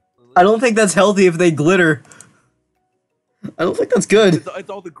 Sunlight. I don't think that's healthy if they glitter. I don't think that's good. It's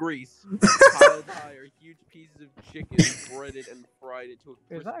all the grease piled higher. Huge pieces of chicken breaded and fried into a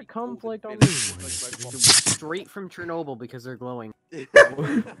crispy Is that golden conflict on finish. Straight from Chernobyl because they're glowing.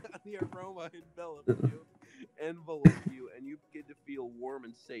 The aroma envelope you, and you begin to feel warm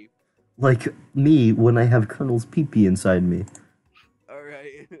and safe. Like me when I have Colonel's pee-pee inside me.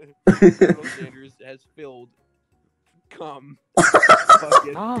 Alright. Colonel Sanders has filled cum.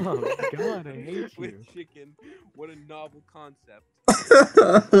 Fucking Oh god, I hate you. with chicken. What a novel concept.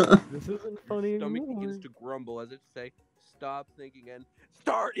 This isn't funny Stomach anymore. begins to grumble as if to say, "Stop thinking and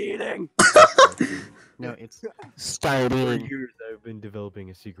start eating." No, it's For starting. years I've been developing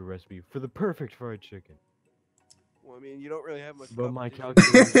a secret recipe for the perfect fried chicken. Well, I mean, you don't really have much. But my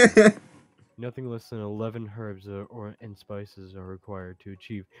competition. calculation, nothing less than 11 herbs and spices are required to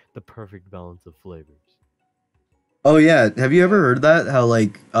achieve the perfect balance of flavors. Oh yeah, have you ever heard that? How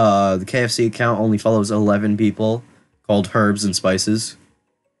like the KFC account only follows 11 people called Herbs and Spices?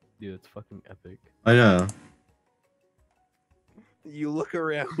 Dude, it's fucking epic. I know. You look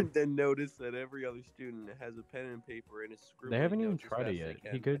around and notice that every other student has a pen and paper and is scribbling. They haven't even notes as tried it fast yet. as they He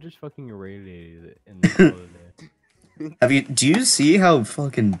can. could have just fucking irradiated it in the other day. Do you see how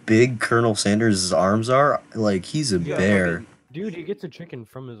fucking big Colonel Sanders' arms are? Like he's a Yeah, bear. Dude, he gets a chicken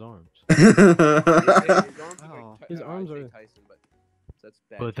from his arms. His arms are Oh. like, His arms I'd say are- Tyson, but that's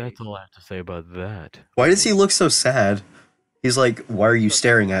bad. But that's taste. all I have to say about that. Why does he look so sad? He's like, why are you Such a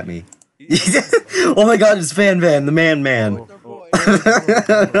staring boy. at me? He's Oh my god, it's Van Van, the man Oh, man. it's our boy.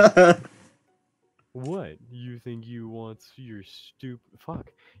 What? You think you want your stupid...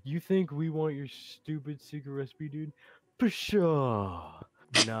 Fuck. You think we want your stupid secret recipe, dude? Pshaw.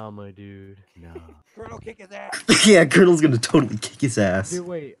 Nah, my dude. Nah. Colonel, kick his ass. Yeah, Colonel's gonna totally kick his ass. Dude,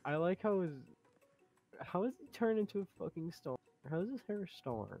 wait. I like how his... How is he turned into a fucking star? How is his hair a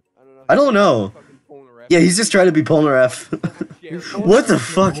star? I don't know. Fucking Polnareff. Yeah, he's just trying to be Polnareff. What the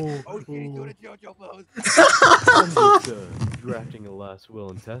fuck? Oh shit, he's doing a JoJo pose. I'm just drafting a last will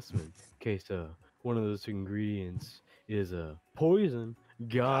and testament. In case one of those ingredients is poison.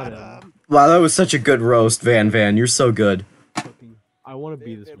 Got him. Wow, that was such a good roast, Van Van. You're so good. Fucking, I want to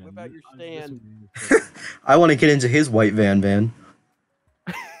be Van this Van, man. whip out your This stand. man is I want to get into his white Van Van.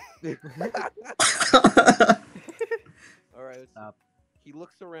 Alright, let's Stop. He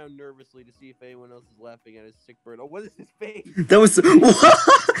looks around nervously to see if anyone else is laughing at his sick bird. Oh, what is his face? That was what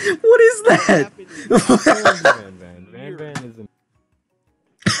is What that? happened? Van Van. Van Van is an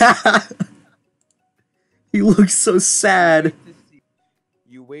He looks so sad.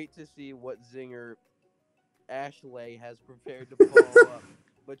 You wait to see what zinger Ashley has prepared to follow up,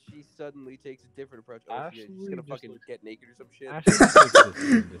 but she suddenly takes a different approach. Oh, she's Ashley gonna just fucking looks- get naked or some shit. Ashley just takes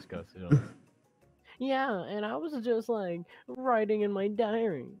this and disgusted. Yeah, and I was just like writing in my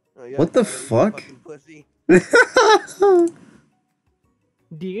diary. Oh, yeah, What the you fuck? fucking pussy.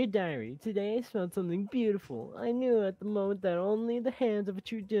 Dear diary, today I smelled something beautiful. I knew at the moment that only the hands of a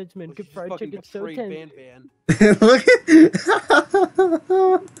true judgment Well, could she's fry fucking chicken so betrayed tender. Van Van. Look at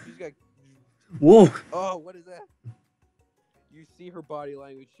She's got. Whoa. Oh, what is that? You see her body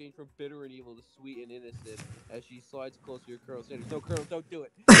language change from bitter and evil to sweet and innocent as she slides closer to Colonel Sanders. No, Colonel, don't do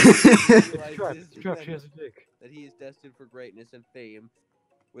it. She realizes Trap, she has a dick. that he is destined for greatness and fame.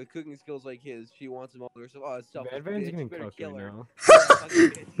 With cooking skills like his, she wants him all to herself. Oh, it's selfish. Van Van's bitch. getting Better cooked kill right her. now. Yeah, fucking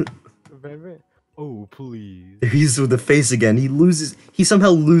bitch. Van Van. Oh, please. He's with the face again. He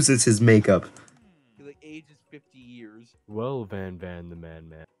somehow loses his makeup. He like ages 50 years. Well, Van Van the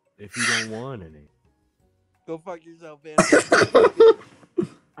man, if you don't want any, Go fuck yourself, Van.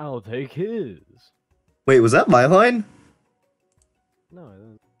 I'll take his. Wait, was that my line? No.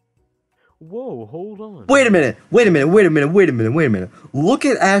 Whoa, hold on. Wait a minute. Look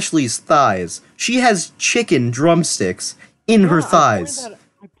at Ashley's thighs. She has chicken drumsticks in her thighs.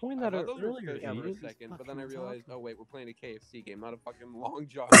 I pointed I that out thought those were earlier. fishy for a idiot. second, but then I realized, oh wait, we're playing a KFC game, not a fucking long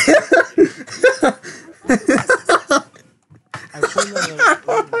john. I pointed that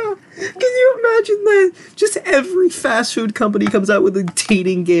out earlier. Can you imagine that? Just every fast food company comes out with a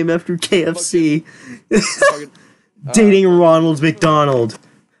dating game after KFC. Fucking, Dating Ronald McDonald.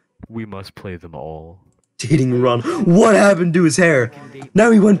 We must play them all. Dating Ronald. What happened to his hair?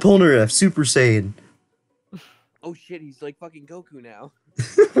 Now he went Polnareff, Super Saiyan. oh shit, he's like fucking Goku now. He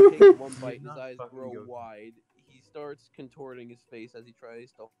takes one bite and his not eyes fucking grow Goku. wide. He starts contorting his face as he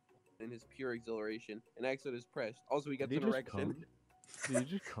tries to in his pure exhilaration. An exit is pressed. Also, he gets Did an he just erection. Dude,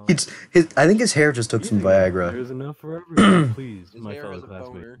 just calm. I think his hair just took some Easy now. Viagra. There's enough for everyone. Please, His my hair fellow has a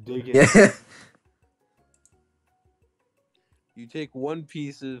boner. classmate, dig in. Yeah. You take one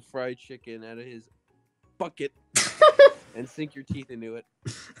piece of fried chicken out of his bucket and sink your teeth into it.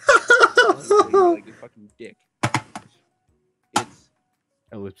 Like a fucking dick. It's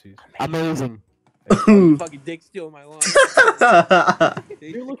Ellipses. Amazing. fucking dick stealing my line.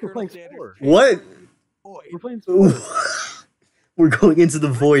 Dude, look, we're playing sport. What? We're playing sport. We're going into the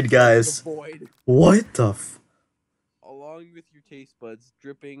void, guys. The void. What the f? Along with your taste buds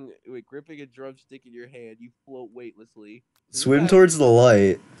gripping a drumstick in your hand, you float weightlessly. Swim towards the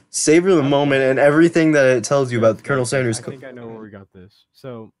light. Savor the moment and everything that it tells you about Colonel Sanders. I think I know where we got this.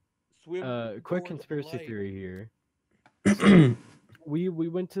 So, Swim quick towards the conspiracy light. theory here. So, we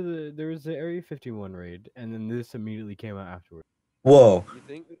went to there was the Area 51 raid, and then this immediately came out afterwards. Whoa.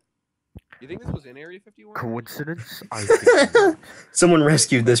 You think this was in Area 51? Coincidence? I think not. Someone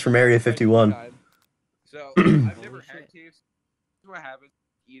rescued this from Area 51. So, I've never had KFC. This is what happens.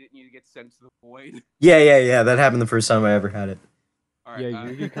 Eat it and you get sent to the void. Yeah. That happened the first time I ever had it. All Yeah,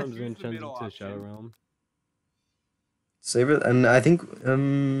 right, Yugi comes choose in, the turns middle into Shadow option. Realm. Savor, and I think,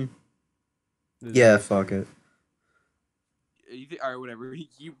 This yeah, is- fuck it. Alright, whatever.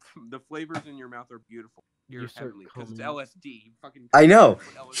 The flavors in your mouth are beautiful. You're You start heavenly because it's coming- LSD. You fucking I know.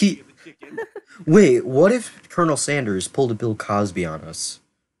 put LSD He- in the chicken. Wait, what if Colonel Sanders pulled a Bill Cosby on us?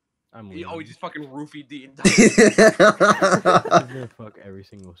 I'm He leaving. always just fucking roofied the entire, He's gonna fuck every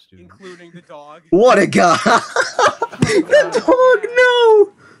single student. including the dog. What a guy! The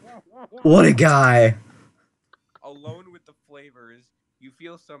dog, no! What a guy! Alone with the flavors, you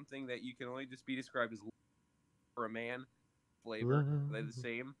feel something that you can only just be described as for a man. Flavor. Are they the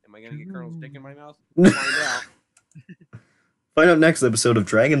same? Am I gonna get Colonel's dick in my mouth? Find out. Find out next episode of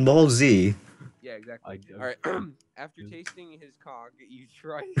Dragon Ball Z. Yeah, exactly. I- All right. After tasting his cock, you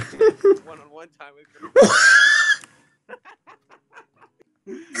try one-on-one time with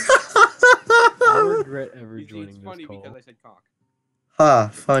I regret ever You see, joining it's this funny call. because I said cock. Ha,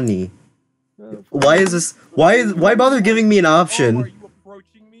 funny. Oh, Why is this? Why bother giving me an Oh, are option? you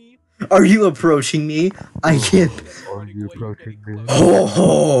approaching me? Are you approaching me? I can't. Are you approaching me?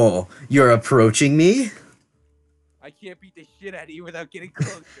 Oh, you're approaching me? I can't beat the shit out of you without getting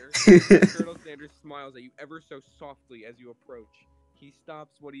closer. Colonel Sanders smiles at you ever so softly as you approach. He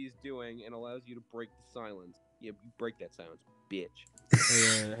stops what he is doing and allows you to break the silence. Yeah, you break that silence,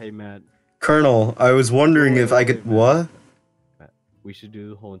 bitch. Hey, Matt. Colonel, I was wondering if I could. What? We should do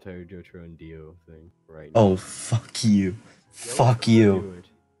the whole entire Jotaro and Dio thing right now. Oh, fuck you. Fuck you. Do it.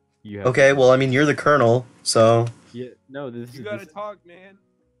 You have Okay, to. well, I mean, you're the Colonel, so. Yeah, no, this You is gotta this, talk, man.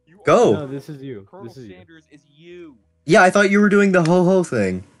 You Go. no, this is you. Colonel This is you. Sanders is you. Yeah, I thought you were doing the ho ho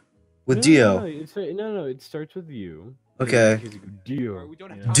thing with No, Dio. No, it starts with you. Okay. Because you go, Dio. Alright, we don't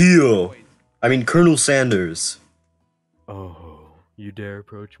have you time know? for Dio. boys. I mean, Colonel Sanders. Oh, you dare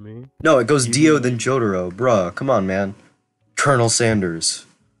approach me? No, it goes You Dio mean- then Jotaro. Bruh, come on, man. Colonel Sanders.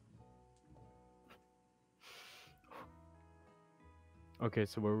 Okay,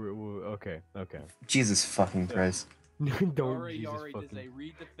 so we're okay. Jesus fucking Christ. Don't Yari, Jesus Yari, does fucking. they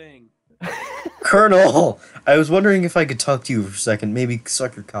read the thing? Colonel! I was wondering if I could talk to you for a second. Maybe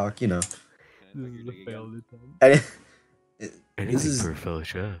suck your cock, you know. Can I This suck is your a dick failed again? attempt. Anything is- for a fellow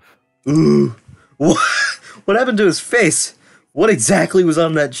chef. Ooh. What happened to his face? What exactly was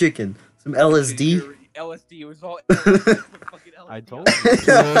on that chicken? Some LSD? LSD. It was all LSD. Fucking LSD. I told you.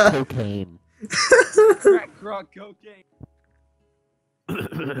 Cocaine. Crack, grog, cocaine.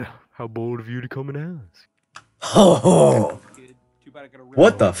 How bold of you to come and ask. Oh! Kid, too bad I gotta rip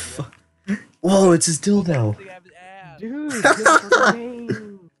What it the off, fuck? Whoa, it's his dildo. They have his ass. Dude, get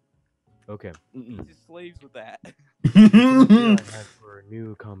cocaine. Okay. He just slaves with that. Here I have for a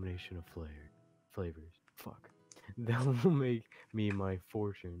new combination of flavors. Fuck. That will make me my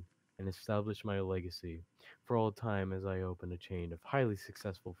fortune and establish my legacy for all time as I open a chain of highly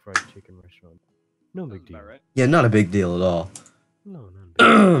successful fried chicken restaurants. No big Sounds deal. about right. Yeah, not a big deal at all. No, not a big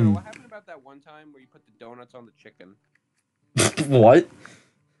Colonel, what happened about that one time where you put the donuts on the chicken? What?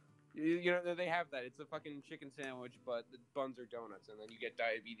 You know, they have that. It's a fucking chicken sandwich, but the buns are donuts, and then you get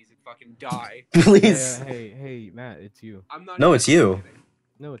diabetes and fucking die. Please. Hey, Matt, it's you. I'm not. No, even it's you. kidding.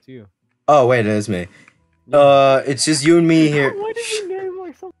 No, it's you. Oh, wait, it is me. It's just you and me here. Why did we name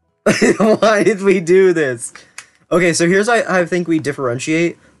like something? Why did we do this? Okay, so here's I think we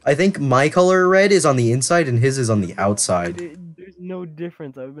differentiate. I think my color red is on the inside and his is on the outside. There's no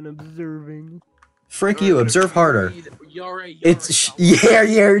difference. I've been observing. Frick you, observe harder. Yare, It's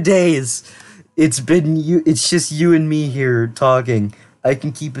yeah, days. It's been you. It's just you and me here talking. I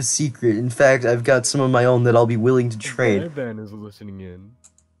can keep a secret. In fact, I've got some of my own that I'll be willing to trade. Van is listening in.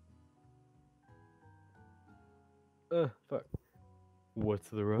 Fuck. What's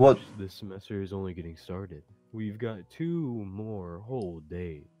the rush? What? This semester is only getting started. We've got 2 more whole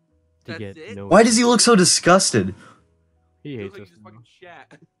days to That's get it? know. Why does he look so disgusted? He Feels hates like us. he's just fucking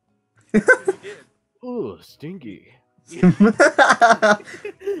chat. He did. Oh, stinky. He's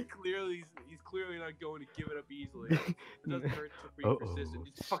clearly not going to give it up easily. It doesn't hurt to be persistent.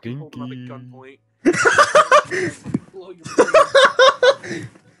 Just fucking hold him up at gunpoint. Blow your brains.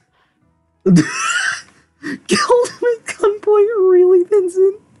 Killed him at gunpoint, really,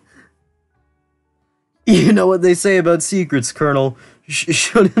 Vincent? You know what they say about secrets, Colonel.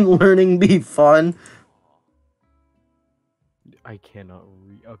 Shouldn't learning be fun? I cannot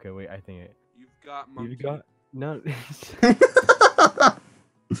read. Okay, wait. I think it. You've got monkey. You've got no.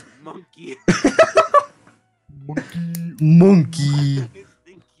 Monkey. Monkey.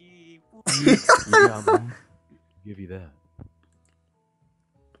 Stinky. Yeah, give you that.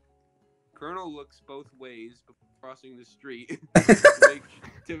 Colonel looks both ways before crossing the street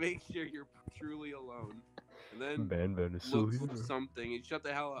to make sure you're truly alone. And then Van is so looks here. for something and shut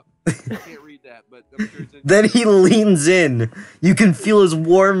the hell up. I can't read that, but I'm sure it's Then he leans in. You can feel his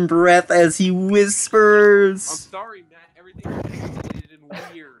warm breath as he I'm whispers. sorry, Matt. Everything's pixelated and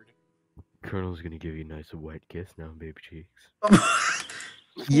weird. Colonel's gonna give you a nice wet kiss now, baby cheeks.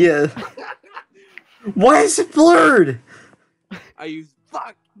 Yeah. Why is it blurred? I use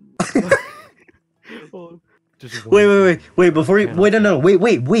fuck. Well, just Wait. Before you Cannot wait, no. tell.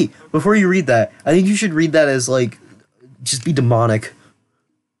 Wait. Before you read that, I think you should read that as like, just be demonic.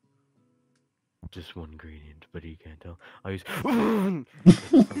 Just one gradient, but he can't tell. I use.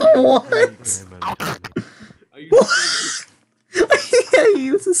 What? I use I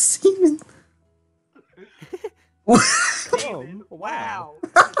use a semen. Steven. Wow.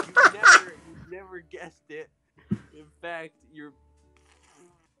 You never guessed it. In fact,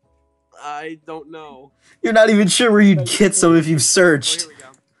 I don't know. You're not even sure where you'd get some if you Oh, searched. here we go.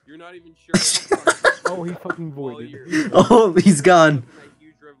 You're not even sure. Oh, he fucking Well, voided. you're- Oh, he's gone. That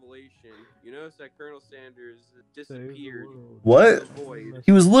huge revelation. You notice that Colonel Sanders disappeared. What? The void.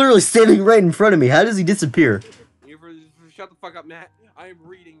 He was literally standing right in front of me. How does he disappear? Shut the fuck up, Matt. I am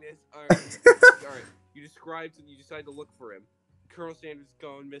reading this. All right. You decide to look for him. Colonel Sanders is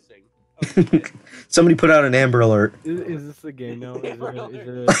gone missing. Oh, shit. Somebody put out an Amber Alert. Is this a game now? Is it Colonel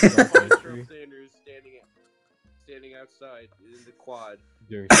a documentary? Sanders standing outside in the quad.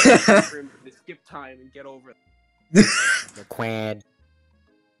 During- For him to skip time and get over it. The quad.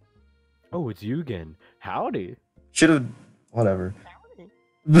 Oh, it's you again. Howdy. Should have. Whatever.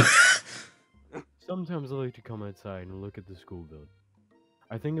 Sometimes I like to come outside and look at the school building.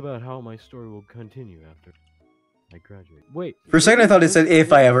 I think about how my story will continue after I graduate. Wait. For a second, I thought it said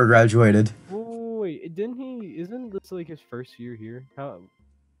if I ever graduated. Wait, didn't he? Isn't this like his first year here? How?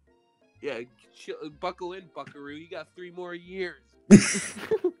 Yeah, buckle in, Buckaroo. You got 3 more years.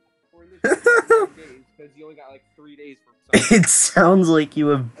 Or because you only got like 3 days for summer. It sounds like you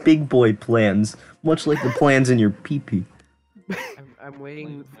have big boy plans, much like the plans in your pee-pee. I'm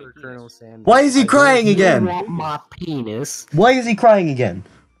waiting for Colonel Sanders. Why is he crying You again? want my penis? Why is he crying again?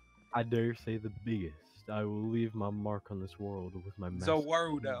 I dare say the biggest. I will leave my mark on this world with my mask. So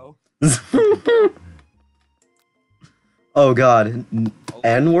Warudo. Oh god.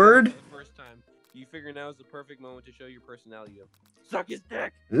 N-word? First time. You figure now is the perfect moment to show your personality. Suck his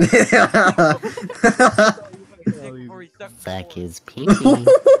dick. Fuck his pee-pee.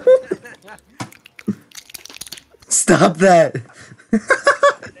 Stop that.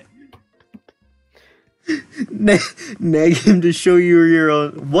 Nag him to show you your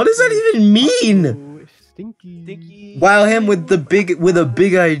own. What does that even mean? Oh, stinky. Wow him with a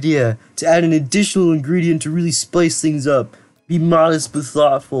big idea to add an additional ingredient to really spice things up. Be modest but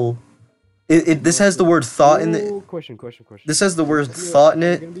thoughtful. This has the word thought in it. Oh, question. This has the word thought in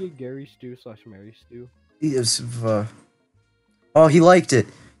Is it. it gonna be a Gary Stew / Mary Stew? Yes, oh, he liked it.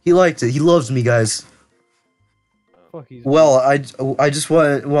 He liked it. He loves me, guys. Fuck, he's Well, I just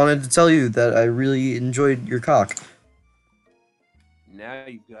wanted to tell you that I really enjoyed your cock. Now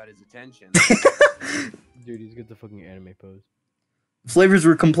you've got his attention. dude, he's got the fucking anime pose. Flavors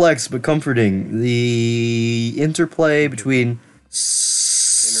were complex but comforting. The interplay between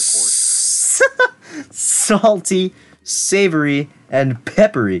salty, savory, and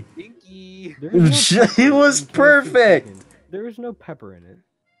peppery. Pinky. There is no It pepper was in 22 perfect. seconds. There is no pepper in it.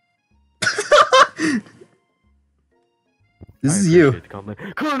 This I is you. appreciate the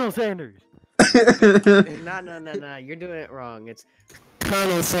compliment. Colonel Sanders. No. You're doing it wrong. It's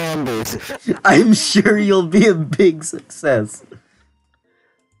Colonel Sanders. I'm sure you'll be a big success.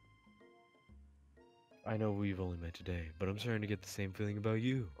 I know we've only met today, but I'm starting to get the same feeling about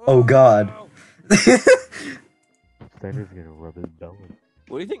you. Oh God. Sanders gonna rub his belly.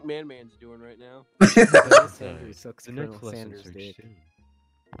 What do you think Man's doing right now? Colonel Sanders sucks The next Colonel lesson Sanders' starts dick. soon.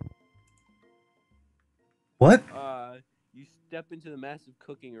 What? You step into the massive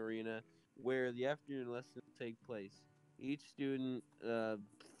cooking arena where the afternoon lessons take place. Each student, Can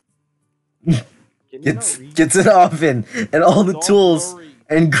you not Gets read? gets an oven and all the Don't tools worry.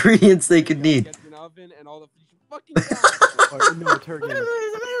 and ingredients they could need. Gets an oven and all the fucking down. No, Turkey.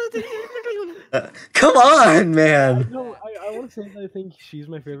 Come on, man. No, I want to say that I think she's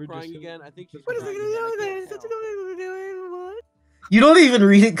my favorite. Crying just again. I think she's What is crying it? again. I can't tell. You don't even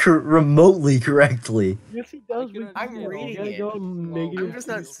read it remotely correctly. Yes, he does. I can but I'm you reading gotta it. go Slow. negative. I'm just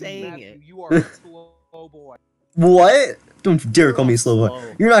not Matthew, saying it. You are a slow boy. What? Don't you dare You're call me all slow boy.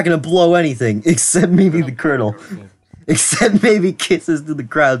 slow. You're not gonna blow anything except maybe the colonel. Except maybe kisses to the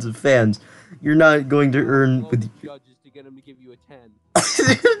crowds of fans. You're not going to earn Blow with the judges to get him to give you a 10.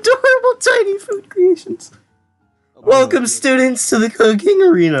 adorable tiny food creations. Oh, Welcome, yeah. students, to the cooking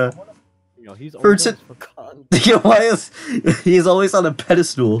arena. You know, he's For always t- on his fucking- You know, why he's always on a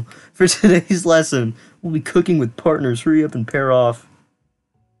pedestal. For today's lesson, we'll be cooking with partners. Hurry up and pair off.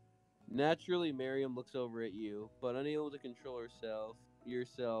 Naturally, Miriam looks over at you, but unable to control yourself, you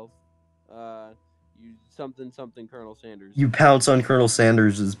something Colonel Sanders. You pounce on Colonel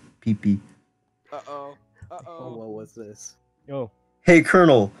Sanders' pee-pee. Uh-oh. Oh, Uh-oh. what was this? Yo, Hey,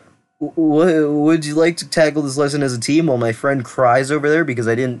 Colonel, would you like to tackle this lesson as a team while my friend cries over there because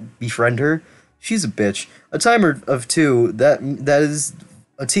I didn't befriend her? She's a bitch. A timer of two, that is...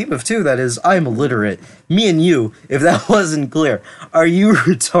 A team of two, that is, I'm illiterate. Me and you, if that wasn't clear. Are you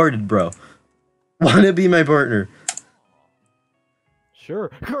retarded, bro? Wanna be my partner? sure,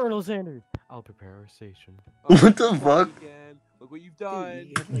 Colonel Sanders. I'll prepare our station. What the you're crying fuck? Again. Look what you've done.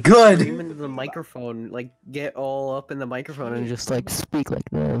 You have to, like, Good. Scream into the microphone, like get all up in the microphone and just like Speak like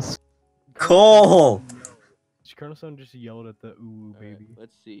this. Cole! Colonel Sanders just yelled at the ooh Alright, baby.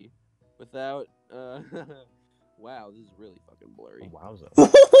 let's see. Without, wow, this is really fucking blurry. Oh,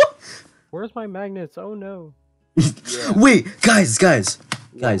 wowza. Where's my magnets? Oh no. Yeah. Wait, guys.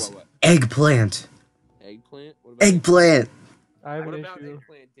 What? Eggplant. Eggplant? What about Eggplant. I have What an about issue.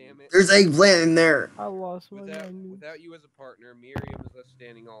 eggplant, damn it? There's eggplant in there. I lost my Without, magnets. without you as a partner, Miriam is left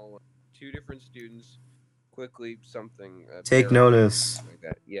standing all alone. Two different students. Quickly, something. Take pair up, notice. something like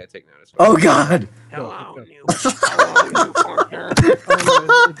that. Yeah, take notice. Oh God. Hello, Go. new partner.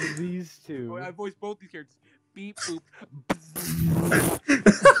 Oh, no, it's these two. I voiced both these characters. Beep boop.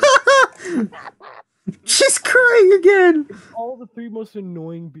 She's crying again. All the three most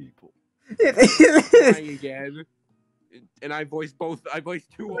annoying people. Crying again. And I voiced both. I voiced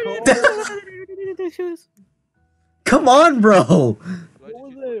two of them. Come on, bro. What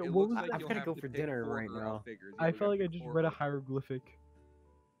was it? What was it? I've gotta go for dinner right now. I felt like I just read a hieroglyphic.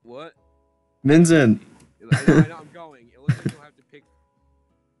 What? Vincent. I know I'm going. It looks like you'll have to pick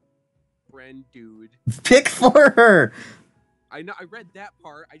friend dude. Pick for her. I know I read that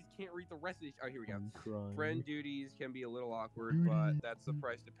part. I just can't read the rest of this. Oh, here we go. I'm crying. Friend duties can be a little awkward, but that's the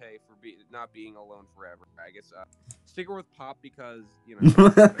price to pay for not being alone forever. I guess stick her with Pop because you know.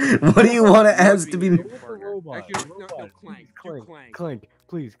 What do you want to ask to be? Go with the robot. Actually, no, Robot. Clank. Clank. Do Clank. Clank.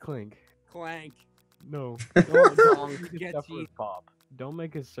 Please, Clank. Clank. No. Donk Don't make gets a server you. with Pop. Don't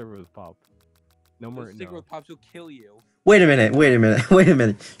make a server with Pop. No more. Stick her No. with Pop, she'll kill you. Wait a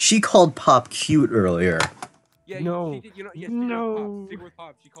minute. She called Pop cute earlier. Yeah, No. she did, you know, yes, No. stick her with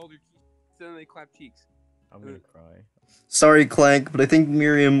Pop. She called her. Then they clapped cheeks. I'm gonna cry. Sorry, Clank, but I think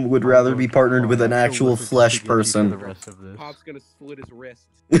Miriam would rather be partnered with an actual flesh The person. rest of this. Pop's gonna slit his wrist.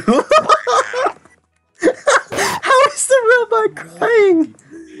 How is the robot crying?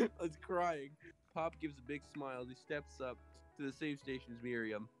 It's crying. Pop gives a big smile as he steps up to the save station's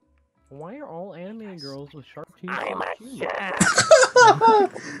Miriam. Why are all anime girls with sharp teeth? I'm a cute?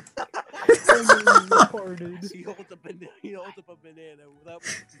 He holds up a banana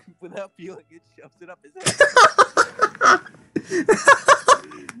without peeling it, shoves it up his head.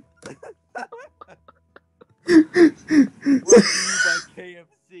 Brought to you by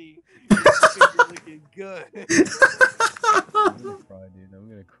KFC. You're looking good. I'm gonna cry, dude. I'm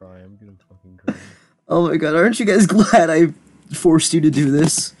gonna cry. I'm gonna fucking cry. Oh my god, aren't you guys glad I forced you to do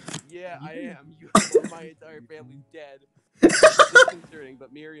this? Yeah, I am. My entire family's dead. It's disconcerting,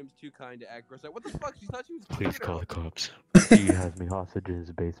 but Miriam's too kind to act gross. Like, what the fuck? She thought she was Please cute. call the cops. He has me hostage in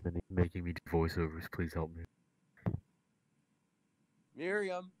his basement. He's making me do voiceovers. Please help me.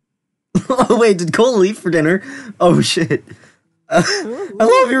 Miriam. Oh wait, did Cole leave for dinner? Oh shit. I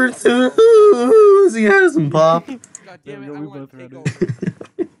love your enthusing, Pop. God damn it, No, I we want both to take read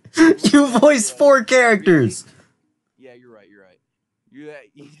over. You voiced 4 characters. Yeah, you're right. You're right.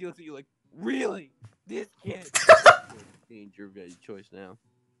 He looks at you like, really? This kid? Change your choice now.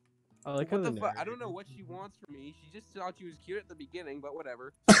 I like What how the fuck? I don't know narrator- what she wants from me. She just thought you was cute at the beginning, but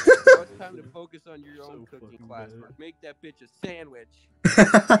whatever. Now it's time to focus on your own So cooking fucking classwork. bad. Make that bitch a sandwich.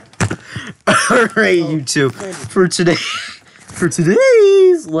 Alright, you two. For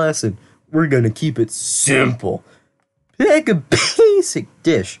today's lesson, we're gonna keep it simple. Pick a basic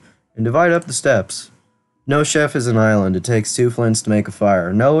dish and divide up the steps. No chef is an island. It takes 2 flints to make a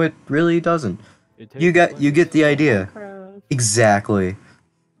fire. No, it really doesn't. It You takes get the idea. Minecraft. Exactly.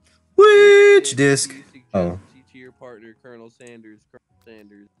 Which disc? Do you suggest Oh. to your partner, Colonel Sanders?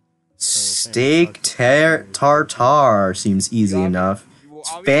 Steak tartare seems easy enough. It's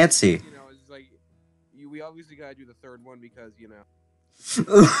fancy. You know, it's like we obviously gotta do the third one because you know.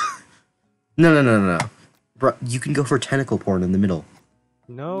 No. Bro, you can go for tentacle porn in the middle.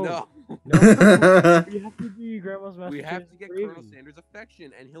 No. No. No. You have to do your grandma's master. We have to get Colonel Sanders'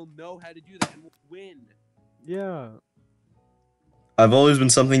 affection, and he'll know how to do that, and we'll win. Yeah. I've always been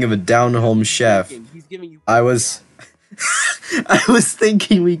something of a down-home chef. He's giving you. I was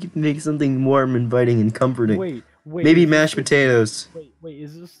thinking we could make something warm, inviting, and comforting. Wait. Maybe is this mashed the- potatoes. Wait,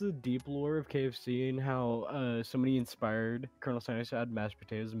 is this the deep lore of KFC and how somebody inspired Colonel Sanders to add mashed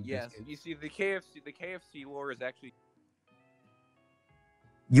potatoes and Yes, biscuits? you see, the KFC lore is actually.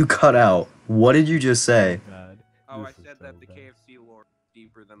 You cut out. What did you just say? Bad. Oh, I This is said so that the bad. KFC lore is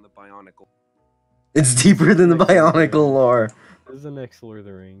deeper than the Bionicle. It's deeper than the Bionicle lore. This is the next Lord of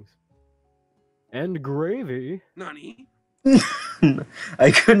the Rings. And gravy. Nani?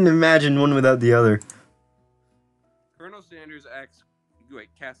 I couldn't imagine one without the other. Colonel Sanders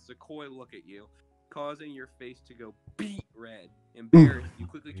casts a coy look at you, causing your face to go beet red. Embarrassed, you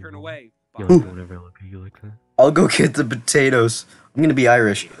quickly turn away. Yo, Bye. don't ever look at you like that. I'll go get the potatoes. I'm gonna be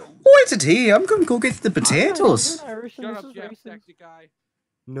Irish. What's it here? I'm gonna go get the potatoes. Shut up, Jeff, sexy guy.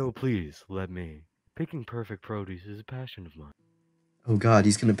 No, please, let me. Picking perfect produce is a passion of mine. Oh god,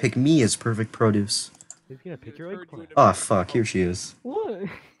 he's gonna pick me as perfect produce. He's gonna pick your eggplant. Oh fuck, here she is. Look!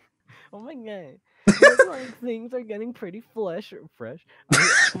 Oh my god. Looks like things are getting pretty fresh.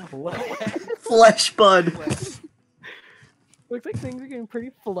 Flesh bud. Looks like things are getting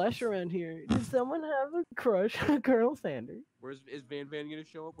pretty flesh around here. Does someone have a crush on Colonel Sanders? Is Van Van gonna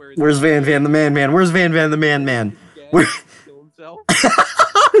show up? Where's Van Van the Man? Where's Van Van the Man? Where- Kill himself?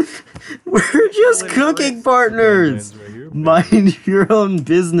 We're just cooking partners. Mind your own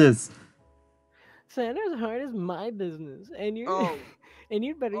business. Santa's heart is my business, and you're Oh. and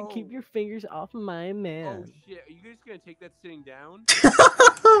you better Oh. keep your fingers off my Oh man. shit! Are you guys gonna take that sitting down? You're just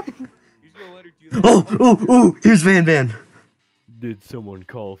gonna let her do that? Oh, here's Van Van. Did someone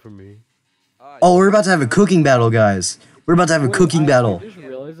call for me? Oh, we're about to have a cooking battle, guys. We're about to have a Wait, cooking I battle. just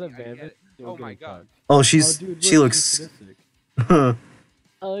realized that I Van get Van it. still Oh my getting God. fucked. Oh, Dude, she look, she's looks. sadistic.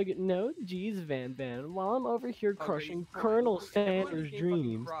 No, geez, Van Van. While I'm over here Okay, crushing fine. Colonel Everybody Sanders' can't fucking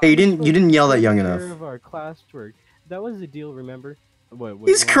dreams. cry. Hey, you didn't yell that young take care enough. Of our classwork. That was the deal, remember? Wait,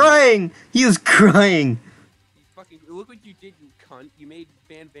 He's what? crying. He is crying. You fucking look what you did, you cunt! You made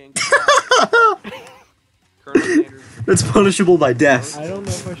Van Van cry. Colonel Sanders. That's punishable by death. I don't know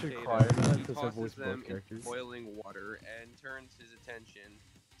if I should cry or not He since I tosses voiced them both characters. into boiling water and turns his attention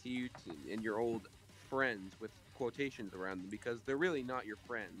to you and your old friends with quotations around them because they're really not your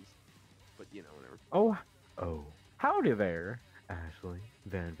friends. But you know, whatever. Oh, Howdy there. Ashley,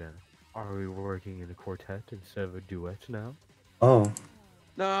 Van Van. Are we working in a quartet instead of a duet now? Oh.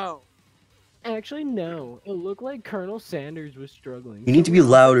 No. Actually, no. It looked like Colonel Sanders was struggling. You need to so be we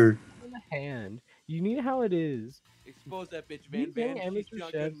louder. in a hand. You need how it is. Expose that bitch, Van These Van. young She's amateur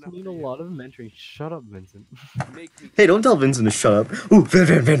not good chefs enough need for a you. lot of mentoring. Shut up, Vincent. Make me Hey, don't tell Vincent to shut up. Ooh,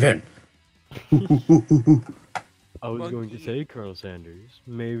 Van. I was going to Monkey. say, Colonel Sanders,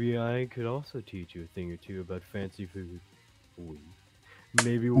 maybe I could also teach you a thing or two about fancy food. Oui.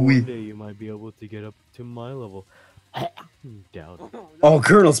 Maybe one Oui. day you might be able to get up to my level. Doubt it. Oh,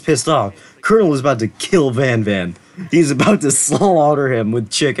 Colonel's pissed off. Colonel is about to kill Van Van. He's about to slaughter him with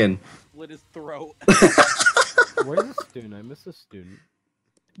chicken. Slit his throat. Where's the student? I missed the student.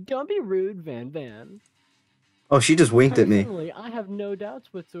 Don't be rude, Van Van. Oh, she just winked at me. Personally, I have no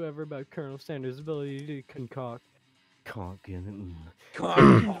doubts whatsoever about Colonel Sanders' ability to concoct. He's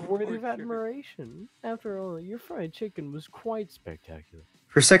worthy of admiration. After all, your fried chicken was quite spectacular.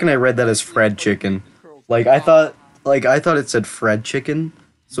 For a second, I read that as Fred chicken. Like I thought it said Fred chicken.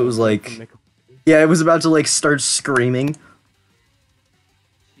 So it was like, yeah, it was about to like start screaming.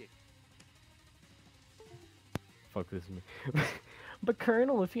 Fuck this me. But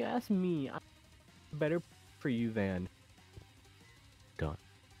Colonel, if you ask me, I'm better for you than. Done.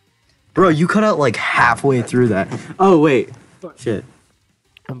 Bro, you cut out like halfway through that. Oh wait. Shit.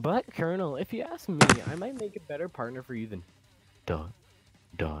 But Colonel, if you ask me, I might make a better partner for you than dot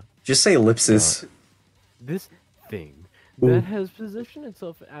dot Just say ellipsis. this thing Ooh. that has positioned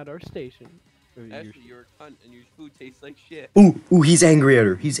itself at our station. Ashley, you're a cunt and your food tastes like shit. Ooh, he's angry at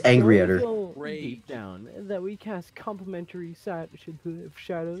her. He's angry at her. Rage. Deep down that we cast complimentary shadows.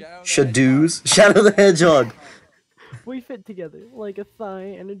 Shadows. Shadow the Hedgehog. We fit together like a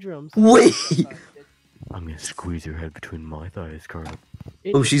thigh and a drum. Wait. I'm gonna squeeze your head between my thighs, Colonel.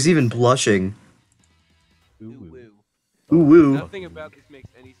 Oh, she's even blushing. Ooh, Ooh, woo. Nothing about this makes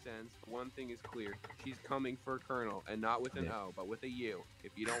any sense. One thing is clear. She's coming for Colonel, and not with an O, but with a U.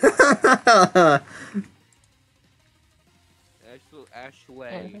 If you don't want that.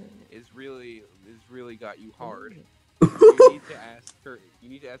 Ashley is really got you hard. You need to ask her. You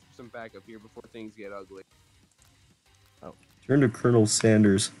need to ask for some backup here before things get ugly. Turn to Colonel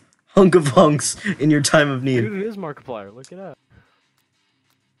Sanders. Hunk of hunks in your time of need. Dude, it is Markiplier. Look it up.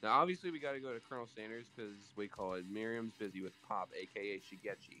 Now, obviously, we got to go to Colonel Sanders because we call it Miriam's busy with Pop, aka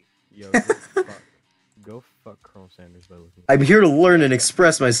Shigechi. Yo, go fuck Colonel Sanders by looking. I'm here to learn and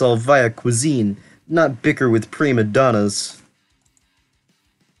express myself via cuisine, not bicker with prima donnas.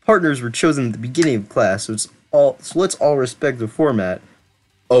 Partners were chosen at the beginning of class, so let's all respect the format.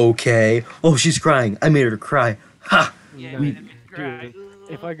 Okay. Oh, she's crying. I made her cry. Ha! Yeah, Dude,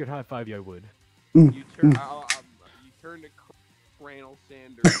 if I could high five you, I would. You turn to Colonel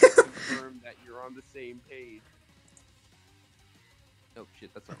Sanders to confirm that you're on the same page. Oh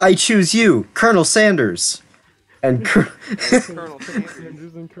shit, that's not I choose you, Colonel Sanders. And Colonel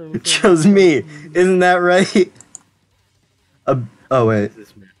Sanders. and Colonel you chose me. Isn't that right? Oh wait.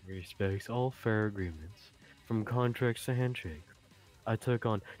 This man respects all fair agreements, from contracts to handshakes. I took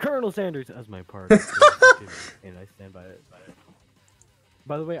on Colonel Sanders as my partner, and I stand by it.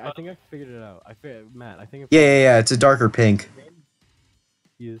 By the way, I think I figured it out. Matt, I think. Yeah. It's a darker pink.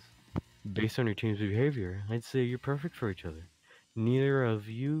 Yes. Based on your team's behavior, I'd say you're perfect for each other. Neither of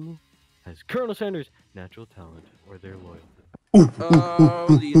you has Colonel Sanders' natural talent or their loyalty.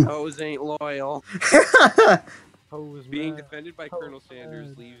 Oh, these hoes ain't loyal. Hose Being Matt. defended by Colonel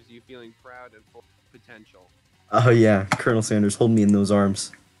Sanders leaves you feeling proud and full of potential. Oh yeah, Colonel Sanders, hold me in those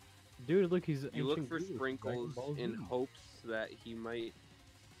arms. Dude, look, he's. You look ancient for Greek, Sprinkles Dragon Ball in Z. hopes that he might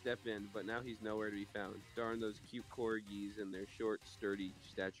step in, but now he's nowhere to be found. Darn those cute corgis and their short, sturdy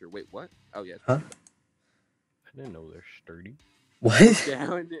stature. Wait, what? Oh, yeah. Huh? I didn't know they're sturdy. What?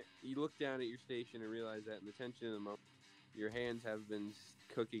 You look down at your station and realize that in the tension of the moment, your hands have been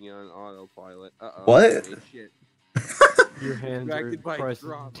cooking on autopilot. Uh-oh. What? Hey, shit. Your hands are Distracted by pressed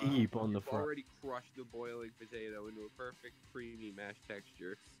drama. deep on the You've front. already crushed the boiling potato into a perfect creamy mashed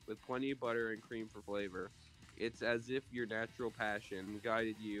texture with plenty of butter and cream for flavor. It's as if your natural passion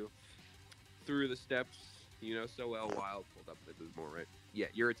guided you through the steps you know so well while pulled up a bit more, right? Yeah,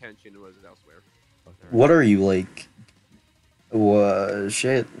 your attention was elsewhere. What are you like?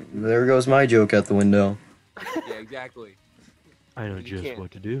 Shit. There goes my joke out the window. Yeah, exactly. I know You just can't.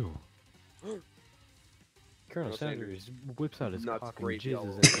 what to do. Colonel Colonel Sanders whips out his Nuts, cock and great jizzes yellow.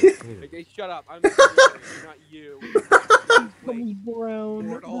 in his potato. Okay, shut up. I'm not you. Comes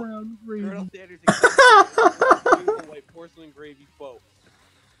brown Colonel gravy. Sanders accepts a beautiful white porcelain gravy boat,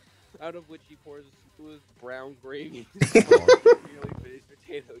 out of which he pours a smooth brown gravy into a nearly finished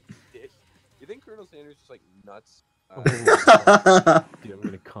potato dish. You think Colonel Sanders is like nuts? Dude, I'm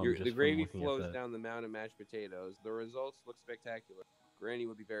gonna come just The from gravy looking at flows that. down the mound of mashed potatoes. The results look spectacular. Granny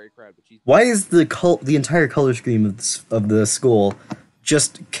would be very proud, but she's Why is the entire color scheme of the school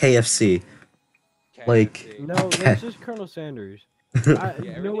just KFC? Like- KFC. No, that's just Colonel Sanders. Yeah,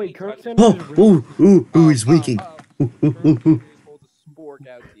 No, wait, everything Colonel touches- Sanders is Ooh, he's winking. Colonel Sanders holds a spork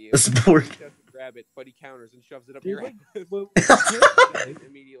out to you. A spork. You just have to grab it, but he counters and shoves it up Dude, your wait, ass. well,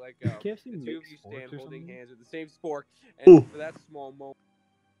 Immediately let go. KFC The two of makes you sporks stand or holding something? hands with the same spork, and Ooh. for that small moment,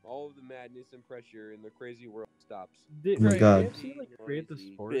 all of the madness and pressure in the crazy world stops. Did Oh my God. KFC like create the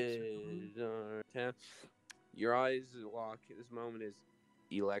Noisy, sports? bizarre town. Your eyes lock. This moment is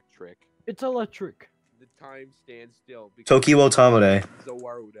electric. It's electric. The time stands still. Tokyo Otamade.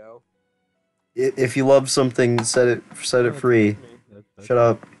 Zawarudo. If you love something, set it free. Shut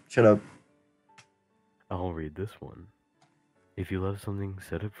up. Shut up. I'll read this one. If you love something,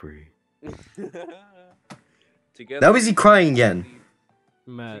 set it free. Together. Now is he crying again?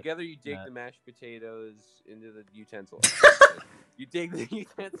 Matt. Together, you dig Matt. the mashed potatoes into the utensil. You dig the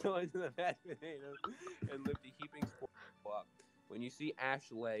utensil into the mashed potatoes and lift a heaping spoil up. When you see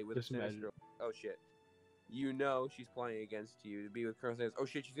Ashley with Just a imagine. sinister, oh shit, You know she's playing against you to be with Colonel Sanders. Oh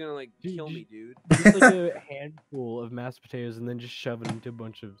shit, she's gonna like Dude, kill me, dude. Just like a handful of mashed potatoes and then just shove it into a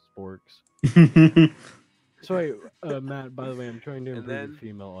bunch of sporks. Sorry, Matt, by the way, I'm trying to And improve your then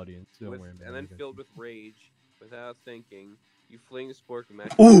female audience. Don't worry, man. And then I got filled you. with rage, without thinking, you fling a spork and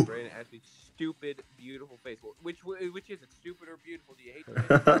mashed Ooh. potatoes right in Ashley's stupid, beautiful face. Well, which is it, stupid or beautiful? Do you hate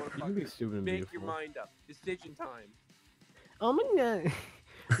the face? You wanna You can be fucking stupid and make beautiful. your mind up. Decision time. Oh my god.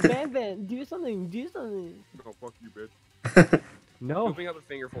 Van, do something, do something. Oh, fuck you, bitch. No. Scooping up a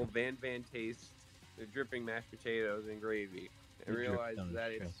fingerful, Van tastes the dripping mashed potatoes and gravy and realizes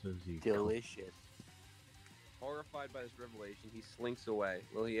that it's delicious. Horrified by this revelation, he slinks away.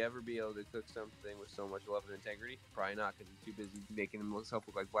 Will he ever be able to cook something with so much love and integrity? Probably not, because he's too busy making himself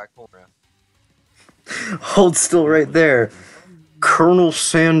look like Black Panther. Hold still right there. Colonel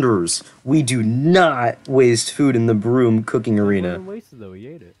Sanders, we do not waste food in the broom cooking arena. Wasted though, he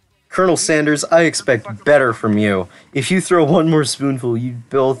ate it. Colonel Sanders, I expect better from you. If you throw one more spoonful,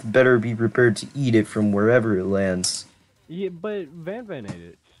 you'd both better be prepared to eat it from wherever it lands. Yeah, but Van ate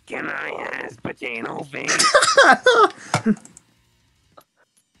it. Can I ask potato face?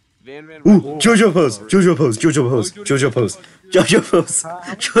 Van Ooh, JoJo pose, JoJo pose, JoJo pose, JoJo pose, JoJo pose,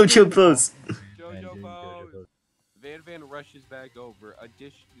 JoJo pose. JoJo pose. Van rushes back over, a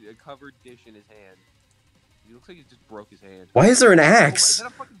covered dish in his hand. He looks like he just broke his hand. Why is there an Oh, is axe? that a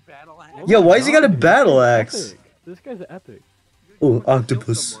fucking battle axe? Yeah, why has he got a battle axe? This guy's epic. Oh, You kill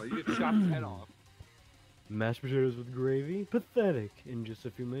octopus. someone, you get shot his head off. Mashed potatoes with gravy? Pathetic. In just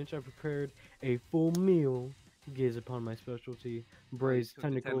a few minutes, I prepared a full meal. Gaze upon my specialty, braised Took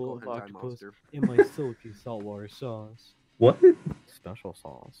the tentacle of hentai octopus monster. in my silky saltwater sauce. What? Special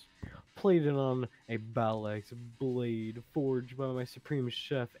sauce. Plated on a battle axe blade forged by my supreme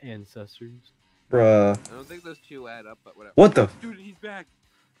chef ancestors. Bruh. I don't think those two add up, but whatever. What the? Student, he's back.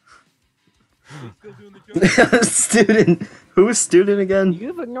 He's still doing the joke. Student. Who's student again?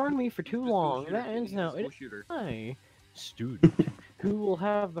 You've ignored me for too The school long. shooter, That ends he's the now. school It shooter. I, student, who will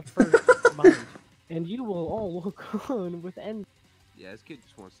have the first bite, and you will all look on with envy. Yeah, this kid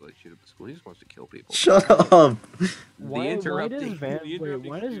just wants to like shoot up the school. He just wants to kill people. Shut up. Why does interrupting Van student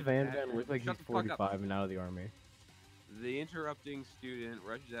look like Shut he's the fuck up. 45 and out of the army? The interrupting student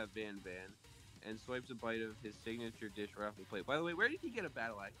rushes at Van and swipes a bite of his signature dish right off the plate. By the way, where did he get a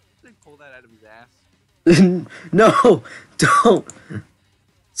battle axe? Did they pull that out of his ass? No, don't.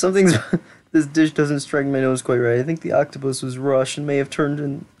 Something's. This dish doesn't strike my nose quite right. I think the octopus was rushed and may have turned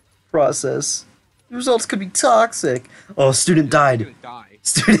in process. The results could be toxic. Oh, student He's died. gonna die.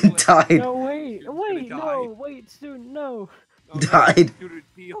 Student died. No, wait, Student's gonna die. wait, student, no. Oh, no, Died. Student,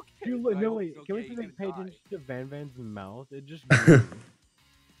 be okay. You look, I no, hope wait, he's can we okay. just like He's pay gonna attention die. to Van's mouth? It just grew.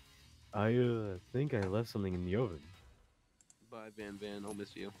 I think I left something in the oven. Bye, Van. I'll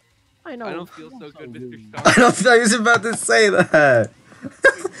miss you. I know. I don't feel so good, Mr. good. Stark. I don't think I was about to say that.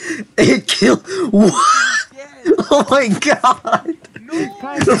 It killed. What? Yes. Oh my god. No.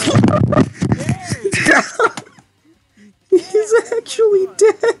 He's actually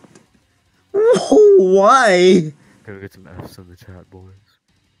dead. Why? Gotta get some F's on the chat, boys.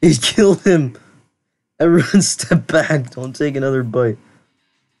 He killed him. Everyone step back. Don't take another bite.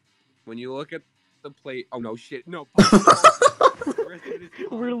 When you look at the plate, oh no, shit, no.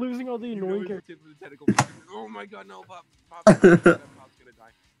 We're losing all the You know annoying he's the characters. tip of the tentacle. Oh my god, no, Pop's gonna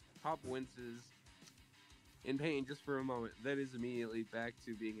die. Pop winces in pain just for a moment. Then is immediately back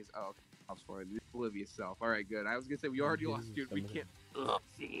to being his. Oh, okay. Pop's fine. Oblivious self. All right, good. I was gonna say we already lost, dude. We can't.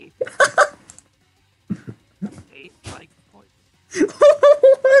 See. Tastes like poison.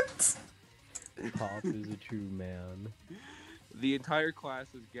 What? Pop is a true man. The entire class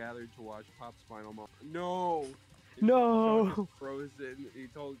is gathered to watch Pop's final moment. No. No. Sean is frozen. He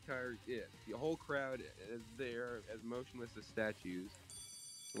told the whole crowd is there as motionless as statues.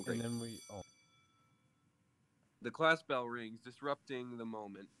 Okay. And then we. Oh. The class bell rings, disrupting the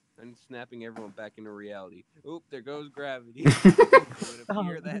moment and snapping everyone back into reality. Oop, there goes gravity. It would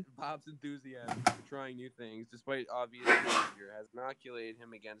appear that Pop's enthusiasm for trying new things, despite obvious danger, has inoculated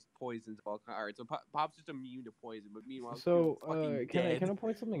him against poisons of all kinds. Alright, so Pop's just immune to poison, but meanwhile, So, fucking can dead. I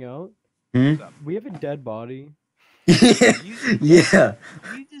point something out? Hmm? What's up? We have a dead body. Yeah. Yeah.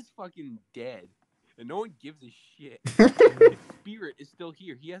 He's just fucking dead. And no one gives a shit. His spirit is still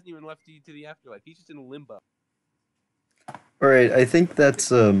here. He hasn't even left to the afterlife. He's just in limbo. Alright, I think that's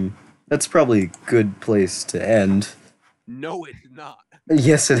probably a good place to end. No, it's not.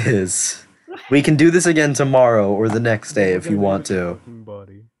 Yes, it is. We can do this again tomorrow or the next day if you want to.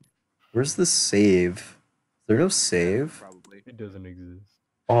 Body. Where's the save? Is there no save? Probably. It doesn't exist.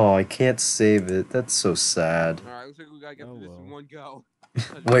 Oh, I can't save it. That's so sad. Alright, looks like we gotta get Oh, through this in well. one go.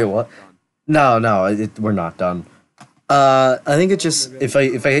 Wait, what? No, we're not done. I think it just if I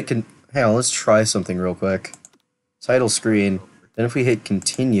hit hang on, let's try something real quick. Title screen. Then if we hit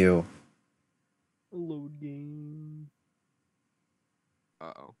continue. Load game.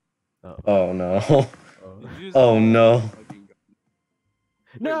 Uh-oh. Oh no. Did you just Oh all no. fucking go-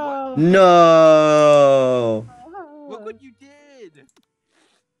 No. No. Look what you did!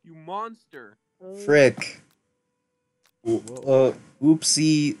 You monster! Frick.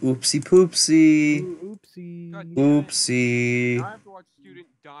 Oopsie poopsie. Oopsie. God damn it. Oopsie. Now I have to watch Student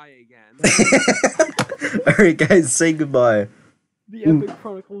die again. Alright guys, say goodbye. The Epic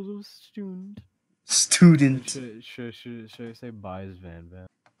Chronicles of Student. Student. Should I say buys Van Van?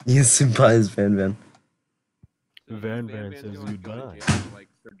 Yes, goodbye, Van Van. Van Van's says gonna, like, go to goodbye. jail for, like,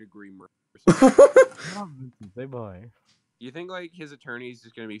 third-degree murder or something. Say bye. You think, like, his attorney's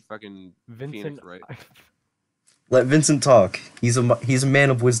just gonna be fucking Vincent, Phoenix, right? Let Vincent talk. He's a man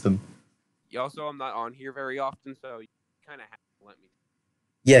of wisdom. Also, I'm not on here very often, so you kind of have to let me.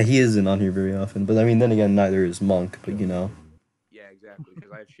 Yeah, he isn't on here very often, but I mean, then again, neither is Monk. But you know. Yeah, exactly,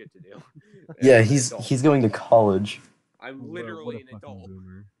 because I have shit to do. Yeah, I'm an he's adult. going to college. I'm What a literally an fucking adult.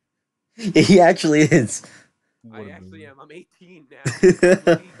 boomer. He actually is. What I a actually boomer. am. I'm 18 now.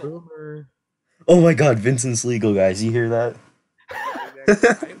 I'm legal. Boomer. Oh my God, Vincent's legal, guys. You hear that? Yeah,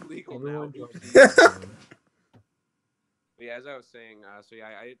 exactly. I am legal now. Everyone drop Oopsie. the phone. But yeah, as I was saying, so yeah,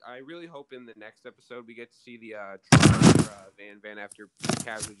 I really hope in the next episode we get to see the trial for Van Van after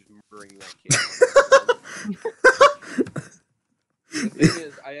casually just murdering that kid. The thing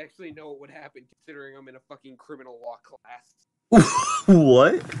is, I actually know what would happen considering I'm in a fucking criminal law class.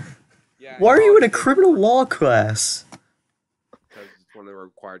 What? Yeah. Why are you in a criminal law class? Because it's one of the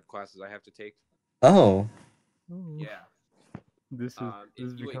required classes I have to take. Oh. Yeah. This has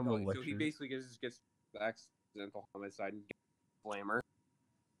become a So he lecture. basically just gets the accidental homicide and gets flamer.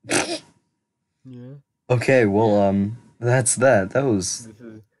 Yeah. Okay, well, that's that. That was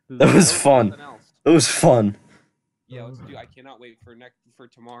This was fun. Something else. That was fun. Yeah, let's do. I cannot wait for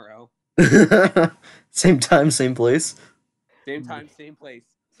tomorrow. Same time, same place. Same time, same place.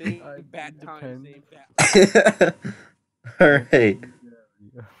 Same bad it time, depends. same bad. Alright.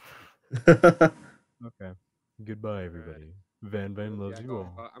 Okay. Goodbye, everybody. Van Van loves you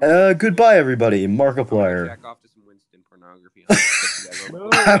all. Goodbye, everybody. I'm gonna Markiplier. jack off to some Winston pornography. I'll put you guys over. No.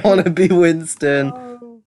 I want to be Winston. No.